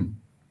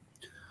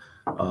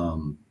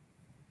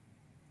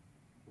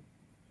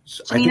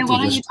 Janina, why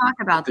don't you talk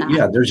about that?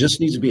 Yeah, there just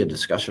needs to be a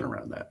discussion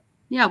around that.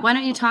 Yeah, why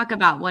don't you talk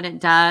about what it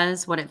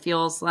does, what it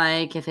feels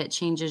like, if it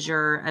changes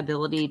your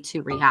ability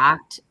to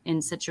react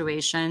in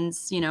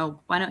situations?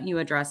 Why don't you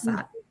address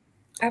that?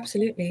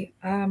 Absolutely.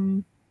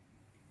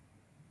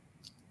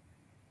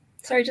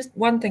 Sorry, just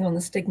one thing on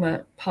the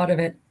stigma part of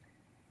it.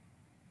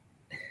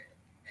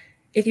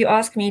 If you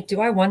ask me,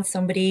 do I want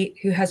somebody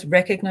who has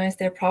recognized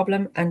their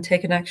problem and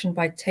taken action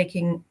by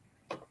taking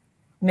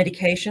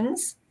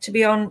medications to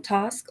be on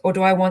task, or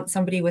do I want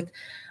somebody with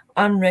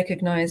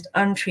unrecognized,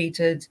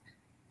 untreated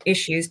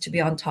issues to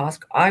be on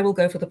task? I will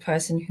go for the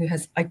person who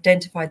has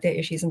identified their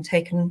issues and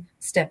taken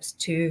steps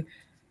to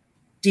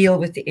deal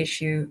with the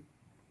issue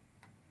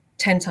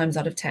 10 times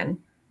out of 10.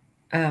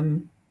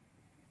 That's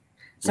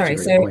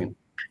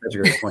a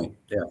great point.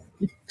 Yeah.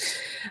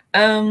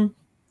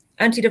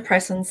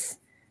 Antidepressants,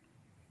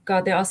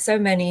 God, there are so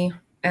many.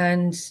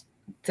 And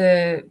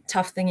the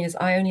tough thing is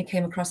I only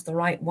came across the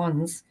right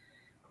ones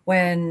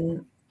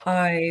when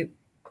I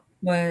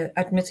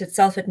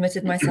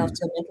self-admitted myself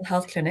to a mental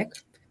health clinic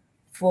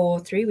for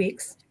 3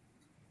 weeks.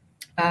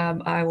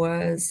 I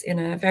was in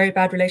a very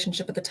bad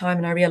relationship at the time,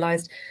 and I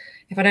realized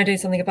if I don't do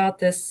something about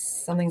this,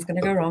 something's going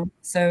to go wrong.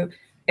 So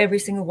every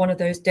single one of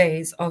those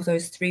days of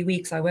those 3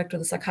 weeks, I worked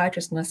with a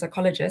psychiatrist and a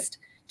psychologist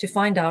to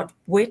find out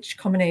which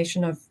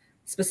combination of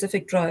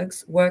specific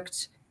drugs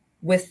worked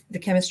with the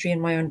chemistry in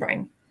my own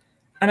brain.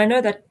 And I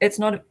know that it's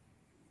not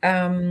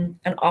an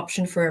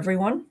option for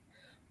everyone,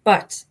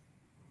 But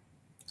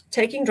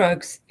taking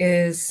drugs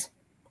is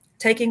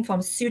taking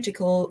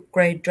pharmaceutical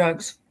grade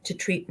drugs to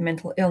treat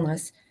mental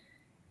illness.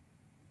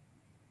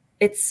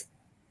 It's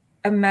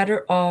a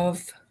matter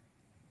of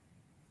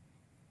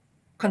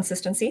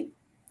consistency.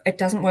 It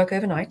doesn't work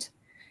overnight.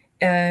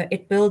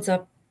 It builds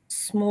up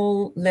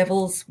small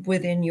levels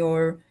within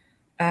your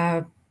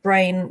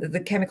brain. The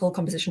chemical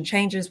composition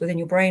changes within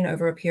your brain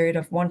over a period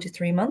of 1 to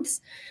 3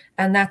 months.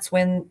 And that's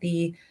when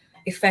the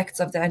effects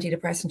of the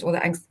antidepressant or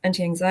the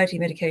anti-anxiety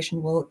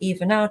medication will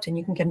even out, and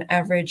you can get an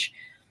average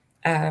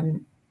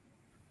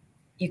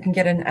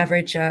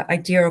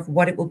idea of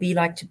what it will be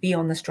like to be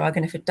on this drug.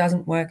 And if it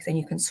doesn't work, then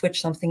you can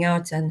switch something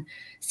out and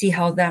see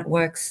how that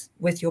works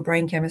with your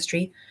brain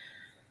chemistry.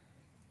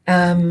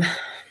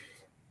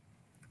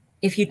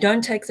 If you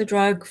don't take the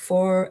drug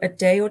for a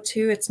day or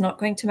two, it's not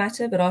going to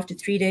matter. But after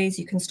 3 days,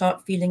 you can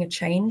start feeling a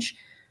change.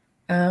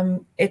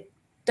 It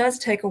does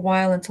take a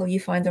while until you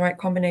find the right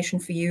combination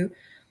for you.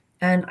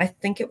 And I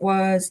think it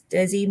was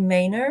Desi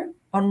Maynor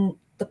on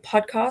the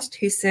podcast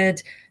who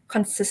said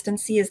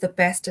consistency is the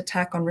best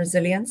attack on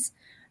resilience.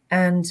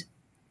 And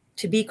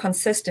to be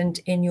consistent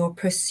in your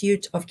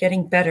pursuit of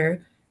getting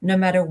better, no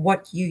matter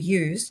what you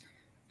use,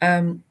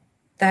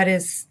 that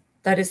is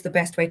the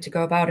best way to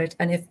go about it.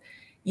 And if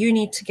you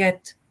need to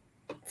get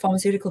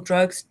pharmaceutical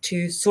drugs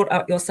to sort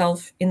out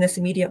yourself in this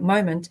immediate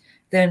moment,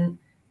 then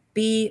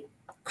be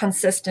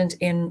consistent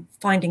in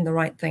finding the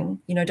right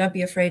thing. Don't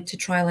be afraid to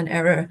trial and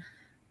error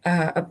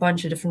a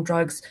bunch of different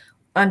drugs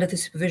under the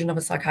supervision of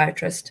a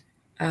psychiatrist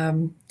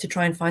to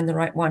try and find the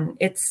right one.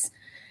 It's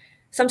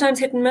sometimes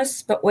hit and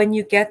miss, but when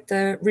you get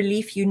the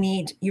relief you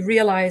need, you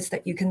realize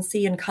that you can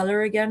see in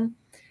color again.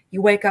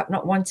 You wake up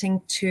not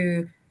wanting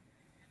to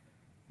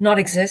not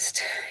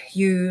exist.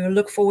 You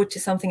look forward to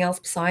something else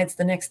besides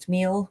the next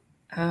meal.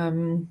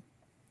 You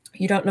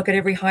don't look at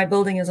every high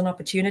building as an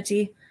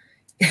opportunity.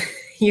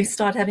 You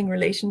start having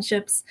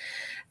relationships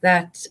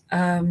that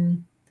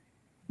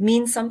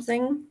mean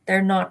something.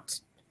 They're not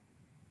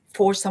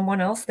for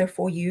someone else, they're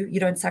for you. You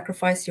don't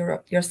sacrifice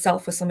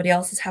yourself for somebody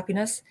else's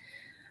happiness.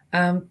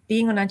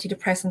 Being on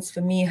antidepressants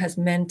for me has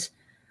meant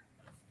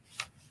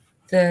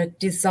the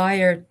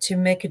desire to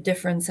make a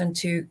difference and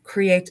to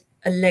create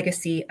a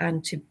legacy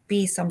and to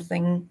be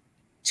something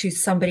to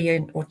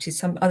somebody or to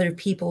some other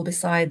people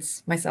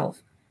besides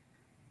myself.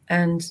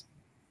 And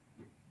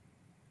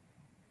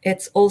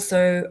it's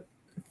also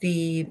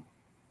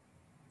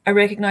I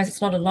recognize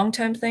it's not a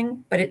long-term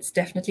thing, but it's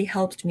definitely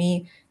helped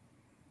me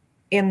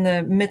in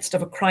the midst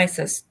of a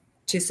crisis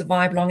to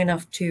survive long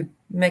enough to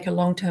make a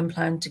long-term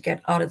plan to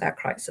get out of that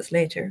crisis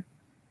later.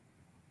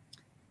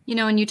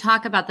 When you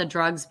talk about the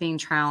drugs being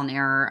trial and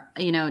error,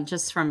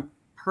 just from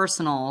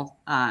personal,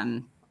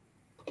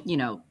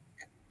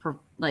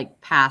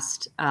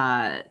 past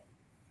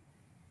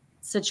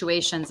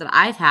situations that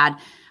I've had,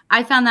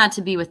 I found that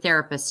to be with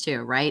therapists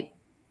too, right?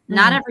 Mm-hmm.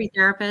 Not every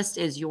therapist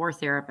is your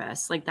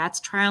therapist. Like that's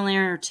trial and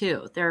error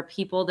too. There are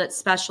people that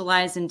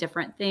specialize in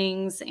different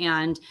things,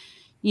 and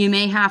you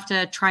may have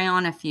to try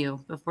on a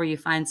few before you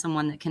find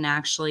someone that can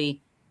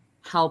actually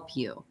help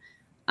you.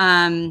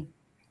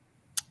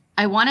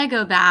 I want to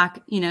go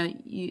back.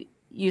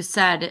 You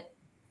said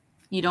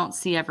you don't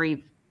see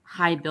every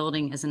high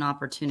building as an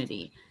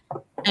opportunity.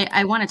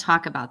 I want to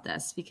talk about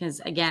this because,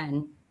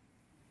 again,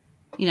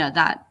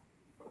 that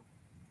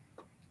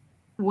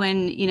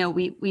when,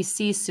 we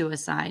see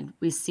suicide,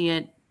 we see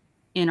it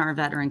in our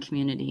veteran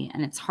community,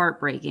 and it's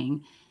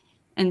heartbreaking.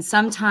 And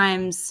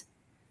sometimes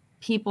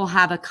people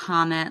have a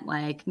comment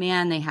like,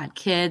 man, they had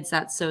kids.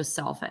 That's so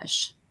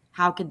selfish.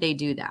 How could they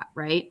do that?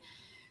 Right.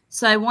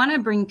 So I want to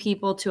bring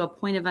people to a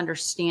point of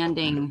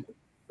understanding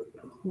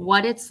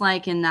what it's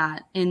like in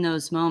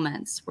those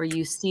moments where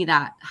you see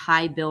that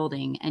high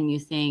building and you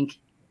think,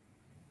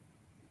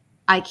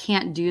 I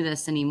can't do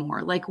this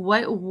anymore. Like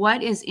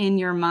what is in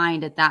your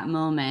mind at that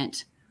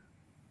moment?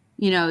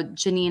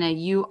 Janina,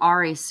 you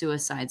are a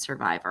suicide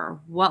survivor.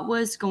 What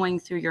was going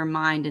through your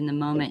mind in the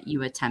moment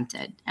you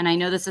attempted? And I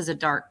know this is a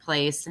dark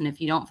place, and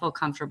if you don't feel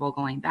comfortable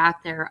going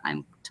back there,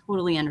 I'm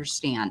totally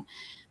understand.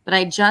 But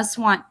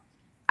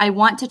I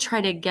want to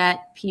try to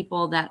get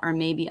people that are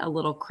maybe a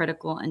little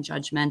critical and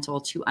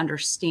judgmental to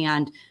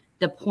understand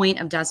the point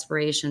of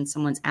desperation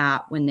someone's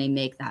at when they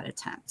make that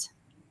attempt.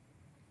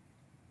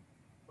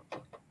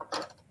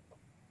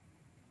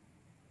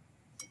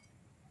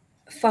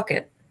 Fuck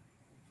it.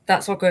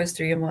 That's what goes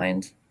through your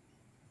mind.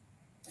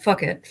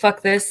 Fuck it.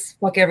 Fuck this.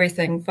 Fuck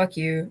everything. Fuck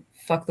you.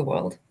 Fuck the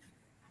world.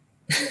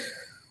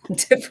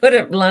 To put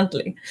it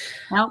bluntly.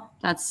 Well,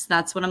 that's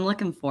what I'm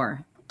looking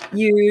for.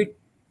 You,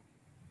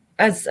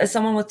 as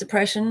someone with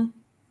depression,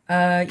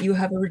 you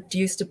have a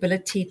reduced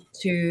ability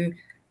to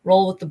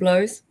roll with the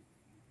blows.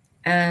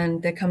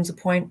 And there comes a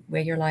point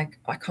where you're like,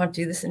 I can't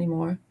do this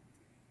anymore.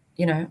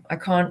 I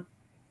can't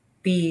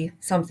be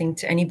something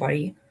to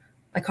anybody.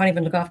 I can't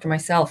even look after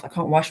myself. I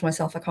can't wash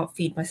myself. I can't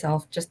feed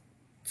myself. Just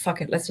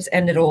fuck it. Let's just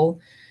end it all.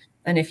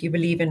 And if you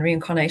believe in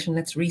reincarnation,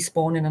 let's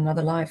respawn in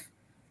another life.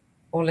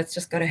 Or let's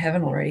just go to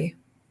heaven already.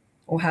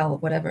 Or hell,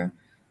 whatever.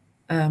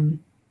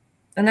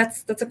 And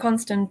that's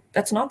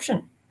an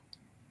option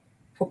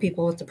for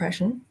people with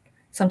depression.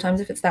 Sometimes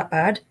if it's that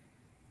bad,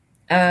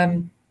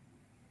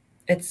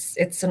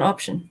 it's an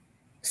option.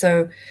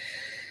 So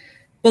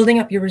building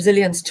up your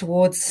resilience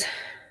towards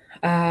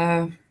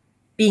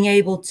being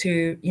able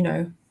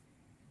to,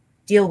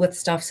 deal with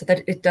stuff so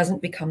that it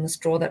doesn't become the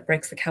straw that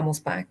breaks the camel's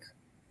back.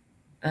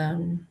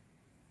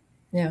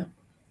 Yeah.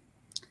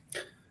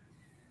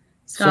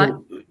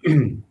 Scott?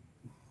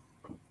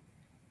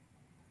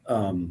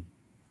 So,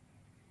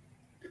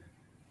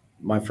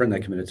 my friend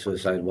that committed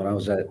suicide, when I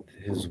was at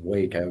his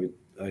wake, I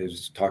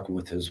was talking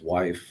with his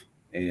wife,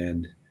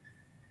 and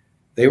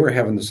they were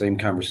having the same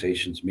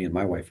conversations me and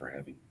my wife are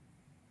having.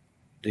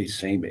 The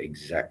same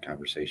exact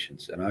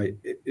conversations. And I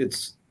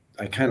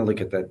kind of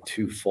look at that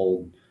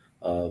twofold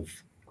of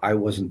I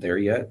wasn't there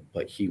yet,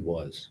 but he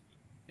was,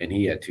 and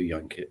he had two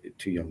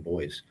young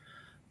boys.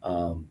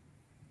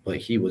 But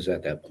he was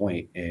at that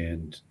point,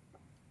 and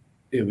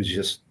it was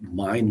just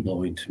mind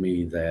blowing to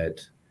me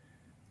that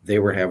they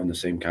were having the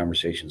same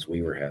conversations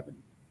we were having,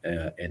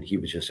 and he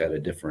was just at a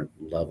different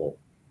level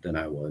than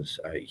I was.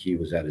 He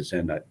was at his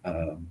end,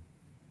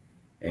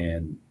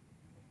 and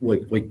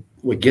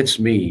what gets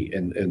me,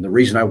 and the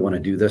reason I want to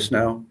do this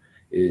now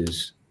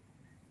is,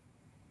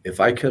 if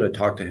I could have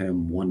talked to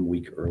him 1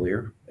 week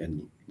earlier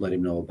and let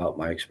him know about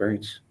my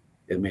experience,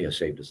 it may have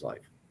saved his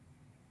life.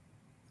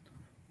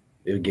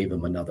 It gave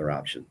him another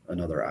option,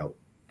 another out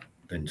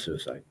than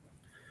suicide.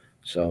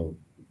 So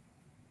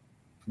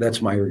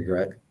that's my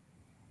regret.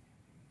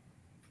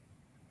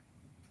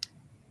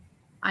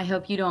 I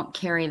hope you don't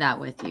carry that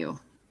with you,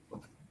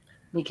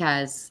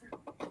 because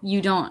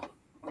you're doing.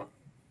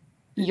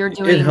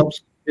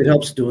 It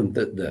helps doing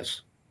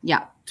this.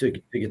 Yeah. To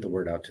get the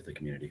word out to the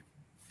community.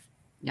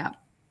 Yeah.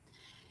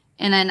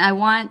 And then I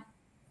want,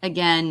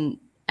 again,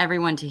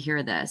 everyone to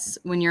hear this.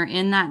 When you're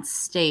in that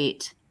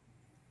state,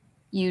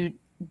 you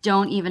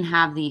don't even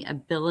have the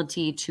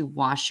ability to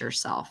wash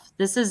yourself.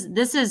 This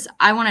is,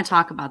 I want to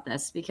talk about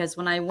this, because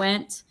when I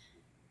went,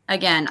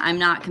 again, I'm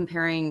not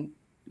comparing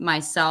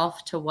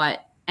myself to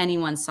what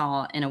anyone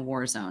saw in a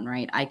war zone,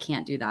 right? I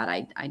can't do that.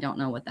 I don't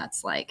know what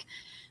that's like.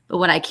 But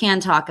what I can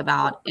talk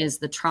about is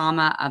the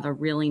trauma of a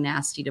really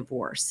nasty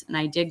divorce. And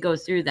I did go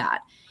through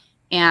that.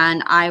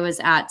 And I was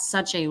at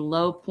such a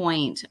low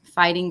point,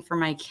 fighting for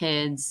my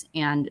kids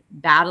and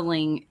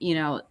battling,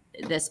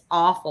 this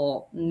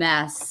awful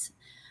mess.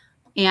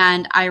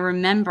 And I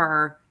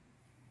remember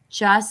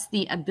just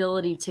the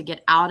ability to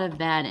get out of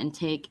bed and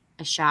take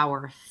a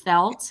shower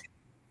felt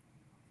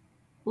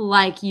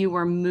like you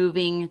were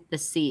moving the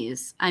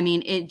seas. I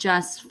mean, it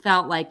just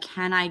felt like,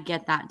 can I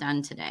get that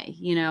done today?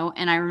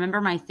 And I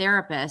remember my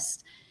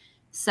therapist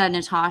said,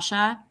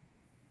 Natasha,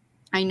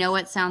 I know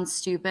it sounds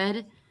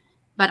stupid,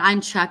 but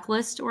I'm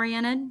checklist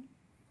oriented.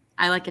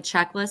 I like a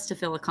checklist to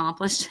feel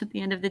accomplished at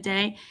the end of the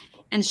day.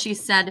 And she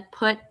said,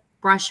 put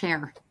brush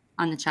hair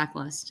on the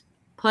checklist,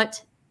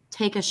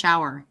 take a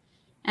shower.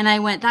 And I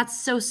went,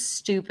 that's so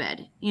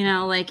stupid.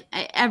 Like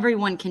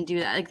everyone can do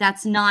that. Like,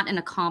 that's not an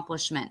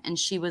accomplishment. And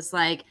she was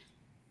like,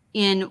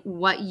 in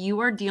what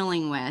you are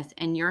dealing with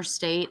in your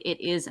state,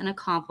 it is an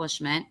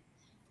accomplishment.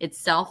 It's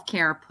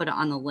self-care, put it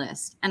on the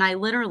list. And I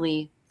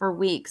literally, for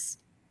weeks,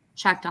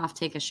 checked off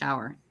take a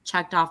shower,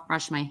 checked off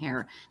brush my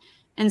hair.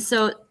 And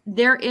so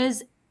there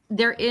is,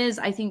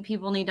 I think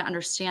people need to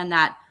understand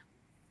that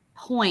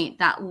point,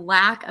 that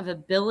lack of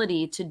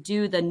ability to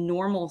do the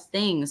normal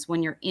things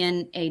when you're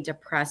in a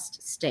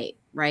depressed state,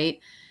 right?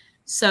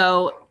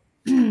 So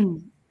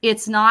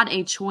it's not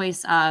a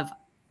choice of,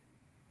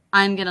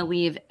 I'm going to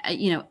leave,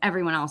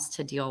 everyone else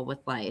to deal with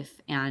life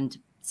and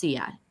see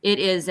ya. It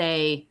is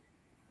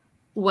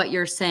what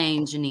you're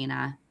saying,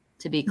 Janina,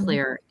 to be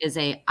clear, is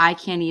I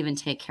can't even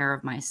take care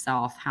of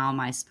myself. How am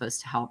I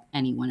supposed to help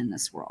anyone in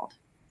this world?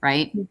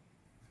 Right?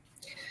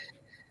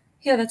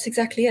 Yeah, that's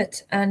exactly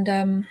it.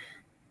 And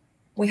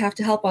we have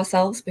to help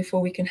ourselves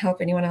before we can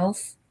help anyone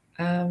else.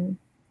 I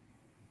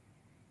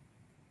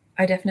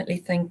definitely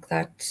think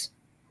that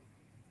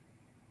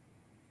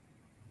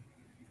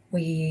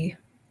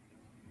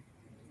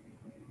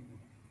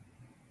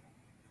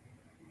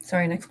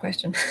sorry, next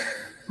question.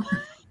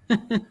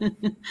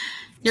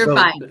 You're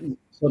fine.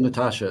 So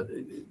Natasha,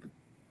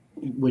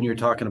 when you're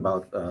talking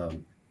about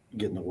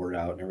getting the word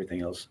out and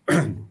everything else,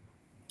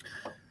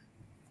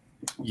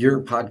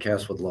 your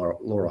podcast with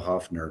Laura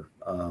Hoffner,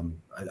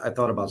 I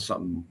thought about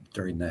something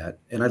during that,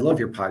 and I love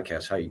your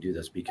podcast, how you do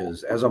this,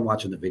 because as I'm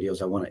watching the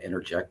videos, I want to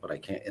interject, but I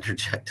can't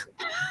interject.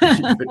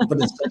 But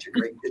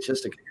it's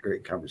just a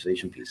great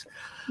conversation piece.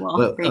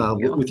 Well, but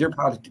with your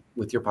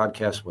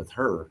podcast with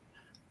her,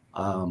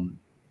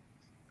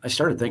 I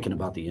started thinking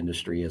about the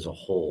industry as a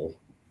whole,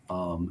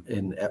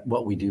 and at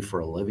what we do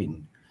for a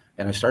living,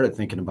 and I started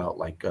thinking about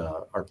like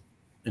our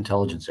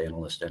intelligence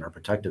analyst and our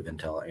protective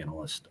intel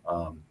analyst.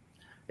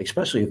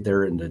 Especially if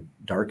they're in the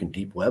dark and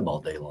deep web all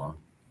day long,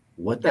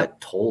 what that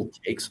toll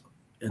takes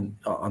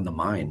on the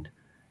mind.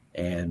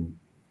 And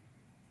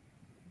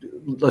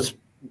let's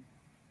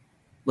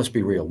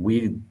be real.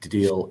 We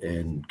deal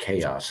in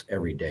chaos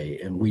every day,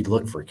 and we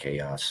look for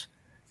chaos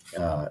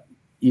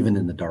even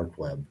in the dark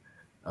web,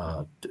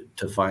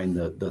 to find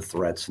the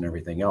threats and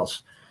everything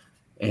else.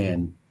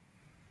 And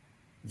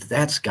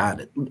that's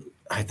got it.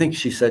 I think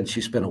she said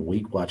she spent a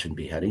week watching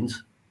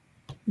beheadings.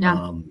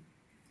 Yeah.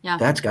 Yeah.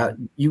 That's got,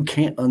 you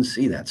can't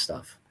unsee that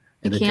stuff,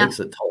 and it takes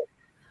a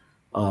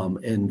toll.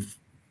 And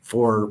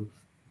for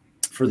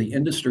the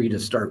industry to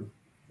start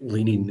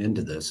leaning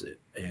into this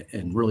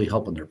and really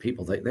helping their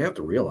people, they have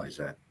to realize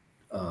that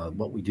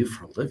what we do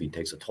for a living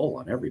takes a toll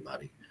on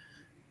everybody.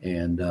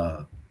 And,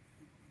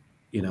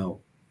 you know,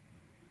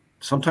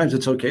 sometimes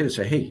it's okay to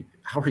say, hey,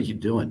 how are you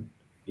doing?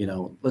 You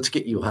know, let's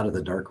get you out of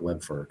the dark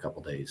web for a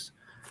couple days.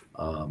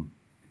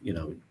 You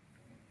know,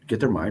 get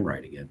their mind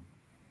right again.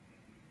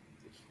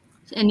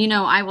 And, you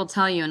know, I will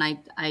tell you,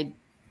 and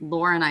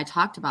Laura and I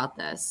talked about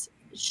this.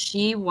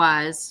 She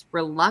was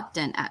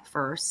reluctant at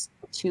first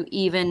to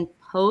even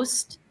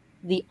post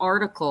the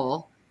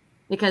article,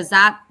 because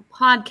that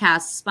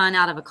podcast spun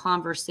out of a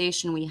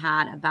conversation we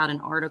had about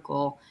an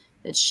article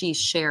that she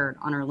shared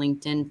on her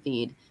LinkedIn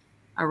feed,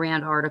 a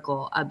RAND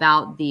article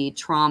about the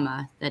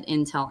trauma that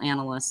Intel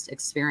analysts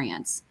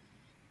experience.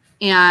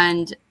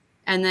 And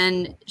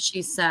then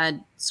she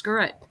said,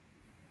 screw it.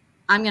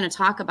 I'm going to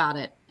talk about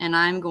it, and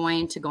I'm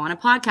going to go on a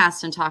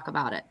podcast and talk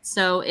about it.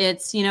 So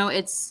it's, you know,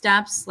 it's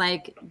steps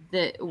like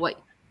what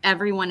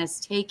everyone is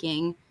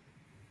taking,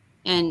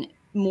 and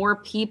more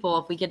people,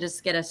 if we could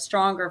just get a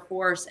stronger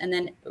force. And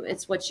then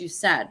it's what you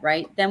said,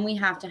 right? Then we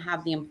have to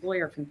have the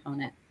employer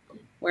component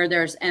where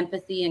there's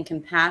empathy and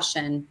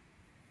compassion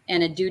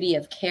and a duty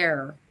of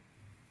care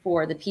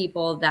for the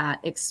people that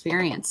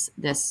experience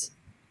this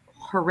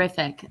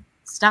horrific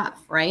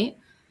stuff, right?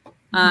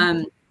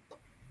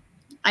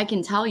 I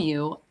can tell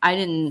you,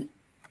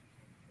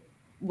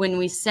 when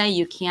we say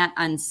you can't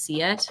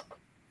unsee it,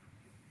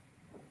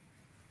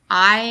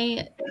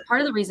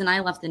 part of the reason I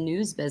left the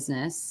news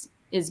business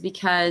is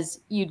because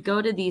you'd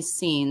go to these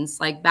scenes,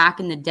 like back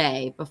in the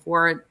day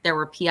before there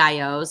were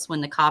PIOs,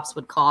 when the cops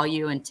would call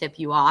you and tip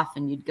you off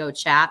and you'd go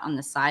chat on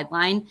the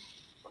sideline.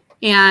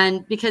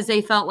 And because they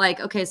felt like,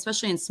 okay,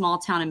 especially in small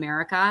town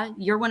America,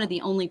 you're one of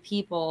the only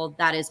people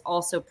that is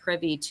also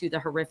privy to the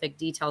horrific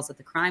details of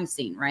the crime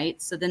scene,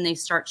 right? So then they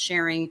start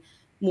sharing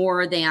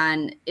more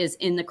than is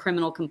in the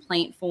criminal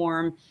complaint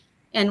form.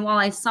 And while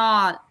I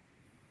saw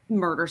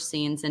murder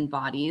scenes and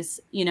bodies,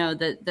 you know,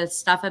 the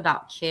stuff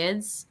about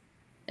kids,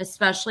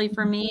 especially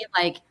for me,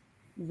 like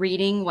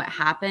reading what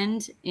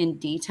happened in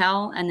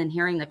detail and then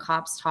hearing the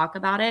cops talk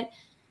about it,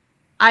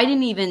 I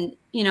didn't even,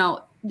 you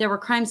know, there were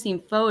crime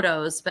scene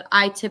photos, but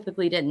I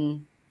typically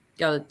didn't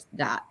go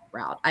that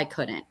route. I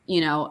couldn't, you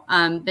know,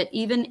 but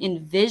even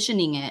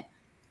envisioning it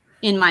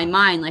in my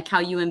mind, like how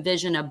you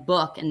envision a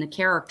book and the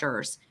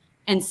characters,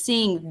 and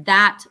seeing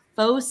that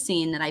faux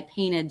scene that I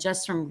painted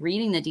just from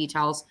reading the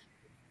details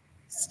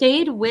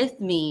stayed with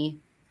me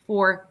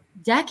for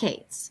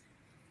decades.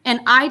 And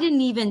I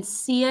didn't even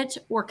see it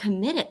or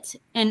commit it.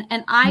 And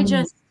I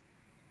just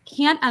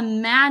can't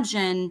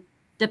imagine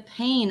the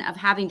pain of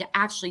having to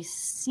actually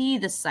see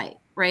the site,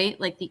 right?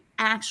 Like the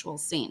actual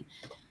scene.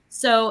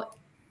 So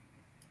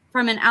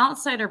from an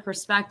outsider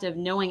perspective,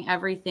 knowing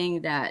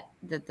everything that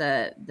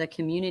the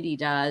community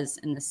does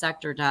and the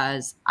sector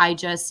does,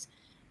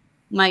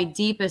 my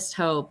deepest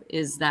hope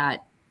is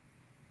that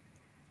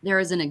there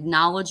is an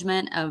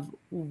acknowledgement of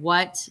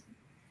what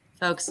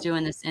folks do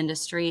in this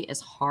industry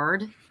is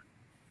hard.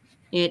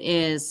 It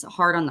is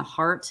hard on the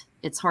heart.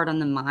 It's hard on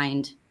the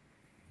mind.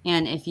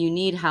 And if you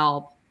need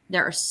help,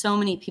 there are so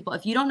many people.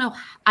 If you don't know,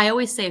 I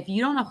always say, if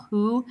you don't know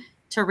who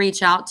to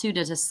reach out to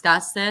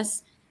discuss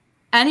this,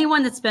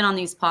 anyone that's been on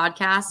these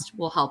podcasts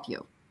will help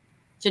you.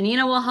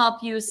 Janina will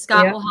help you.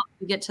 Scott will help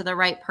you get to the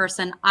right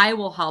person. I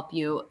will help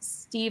you.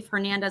 Steve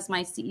Hernandez,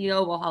 my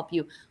CEO, will help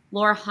you.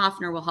 Laura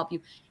Hoffner will help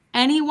you.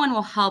 Anyone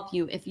will help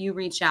you if you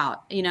reach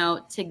out, you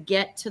know, to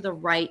get to the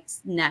right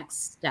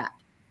next step.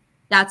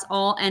 That's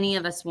all any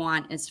of us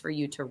want, is for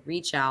you to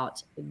reach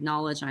out,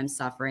 acknowledge I'm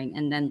suffering,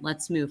 and then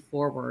let's move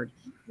forward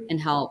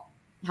and help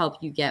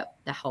you get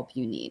the help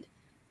you need.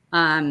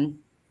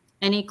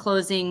 Any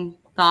closing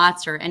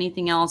thoughts or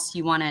anything else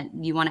you want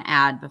to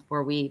add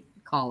before we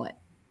call it?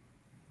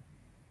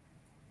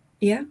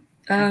 Yeah,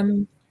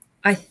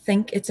 I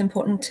think it's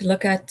important to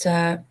look at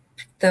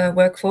the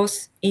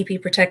workforce,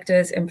 EP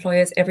protectors,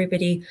 employers,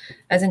 everybody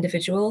as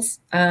individuals.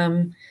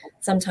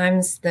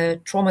 Sometimes the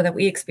trauma that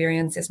we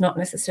experience is not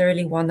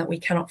necessarily one that we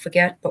cannot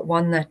forget, but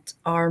one that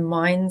our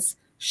minds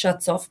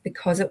shuts off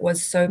because it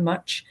was so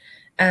much,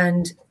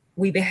 and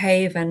we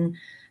behave and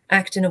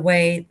act in a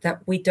way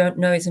that we don't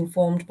know is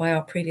informed by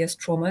our previous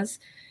traumas.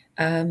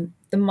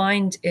 The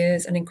mind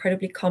is an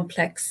incredibly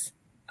complex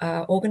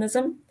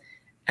organism,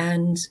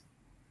 and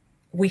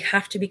we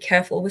have to be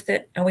careful with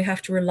it, and we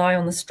have to rely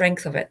on the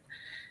strength of it,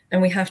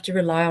 and we have to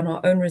rely on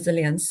our own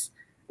resilience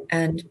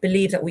and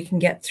believe that we can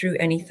get through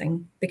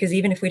anything, because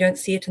even if we don't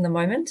see it in the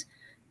moment,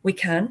 we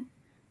can.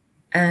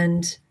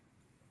 And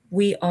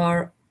we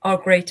are our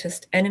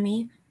greatest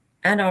enemy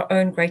and our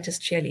own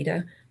greatest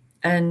cheerleader.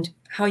 And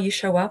how you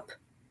show up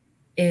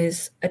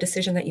is a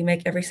decision that you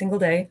make every single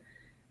day.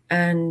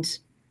 And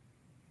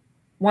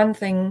one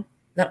thing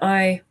that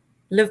I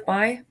live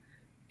by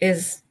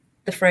is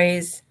the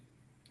phrase,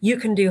 you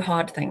can do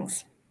hard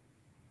things.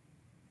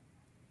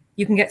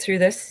 You can get through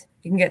this.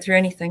 You can get through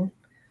anything.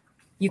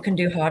 You can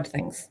do hard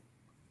things.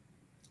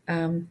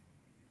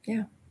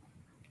 Yeah,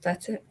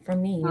 that's it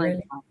from me,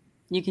 really.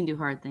 You can do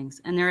hard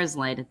things. And there is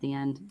light at the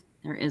end.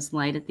 There is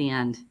light at the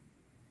end.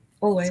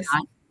 Always.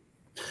 Scott?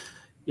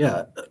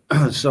 Yeah.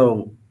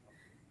 So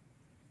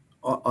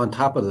on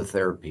top of the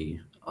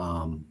therapy,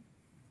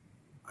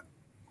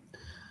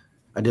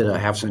 I did a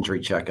half-century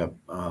checkup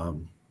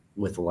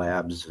with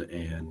labs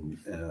and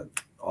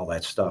all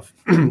that stuff.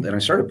 And I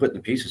started putting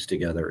the pieces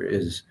together.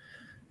 Is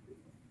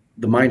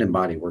the mind and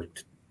body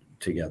worked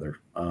together.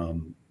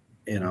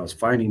 And I was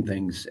finding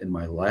things in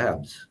my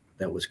labs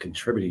that was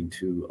contributing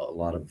to a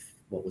lot of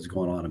what was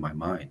going on in my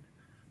mind.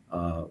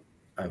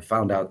 I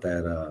found out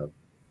that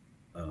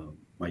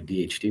my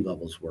DHT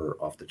levels were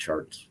off the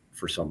charts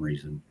for some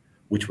reason,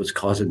 which was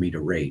causing me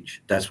to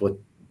rage. That's what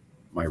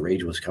my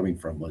rage was coming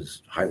from,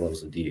 was high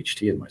levels of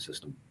DHT in my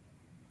system.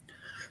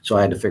 So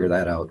I had to figure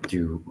that out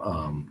through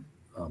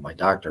my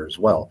doctor as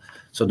well.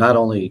 So not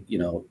only,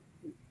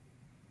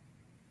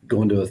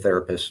 going to a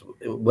therapist,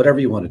 whatever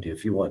you want to do.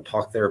 If you want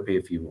talk therapy,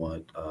 if you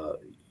want,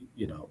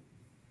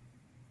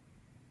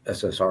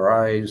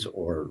 SSRIs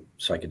or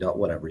psychedelic,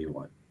 whatever you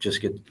want,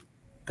 just get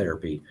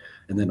therapy.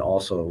 And then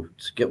also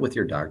get with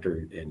your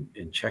doctor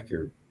and check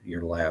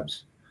your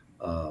labs,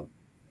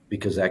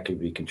 because that could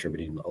be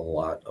contributing a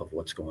lot of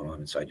what's going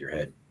on inside your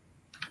head.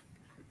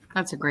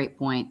 That's a great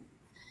point.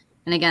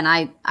 And again,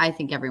 I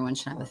think everyone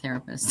should have a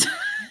therapist.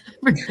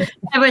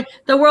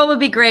 The world would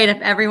be great if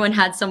everyone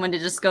had someone to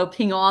just go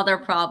ping all their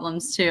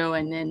problems to,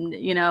 and then,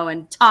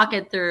 and talk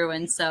it through.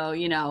 And so,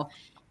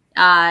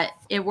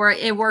 it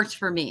worked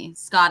for me.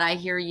 Scott, I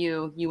hear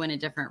you went a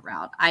different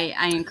route.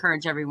 I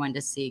encourage everyone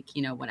to seek,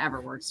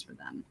 whatever works for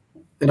them.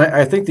 And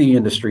I think the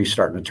industry is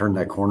starting to turn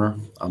that corner.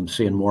 I'm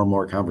seeing more and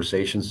more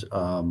conversations.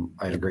 I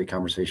had a great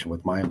conversation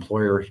with my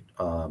employer.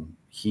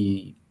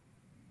 He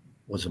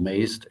was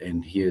amazed,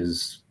 and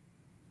he's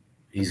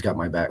got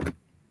my back.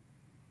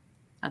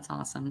 That's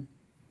awesome.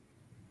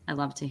 I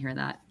love to hear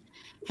that.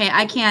 Hey,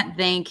 I can't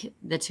thank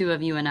the two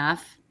of you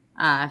enough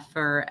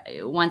for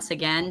once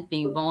again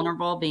being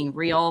vulnerable, being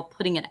real,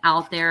 putting it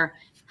out there.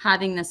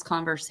 Having this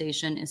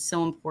conversation is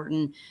so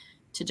important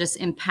to just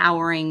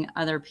empowering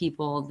other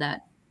people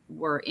that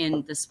were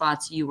in the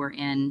spots you were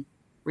in,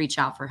 reach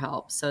out for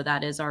help. So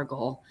that is our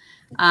goal.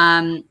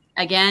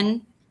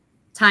 Again,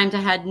 time to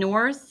head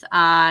north.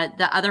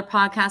 The other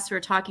podcasts we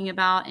were talking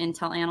about,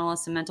 Intel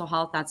Analysts and Mental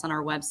Health, that's on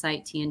our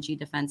website,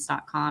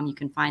 tngdefense.com. You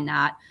can find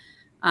that.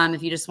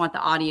 If you just want the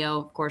audio,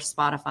 of course,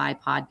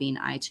 Spotify, Podbean,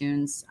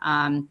 iTunes.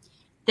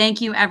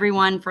 Thank you,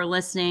 everyone, for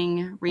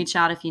listening. Reach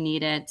out if you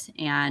need it,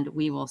 and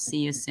we will see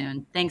you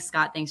soon. Thanks,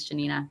 Scott. Thanks,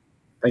 Janina.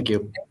 Thank you.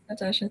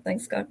 Thanks, Natasha.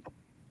 Thanks, Scott.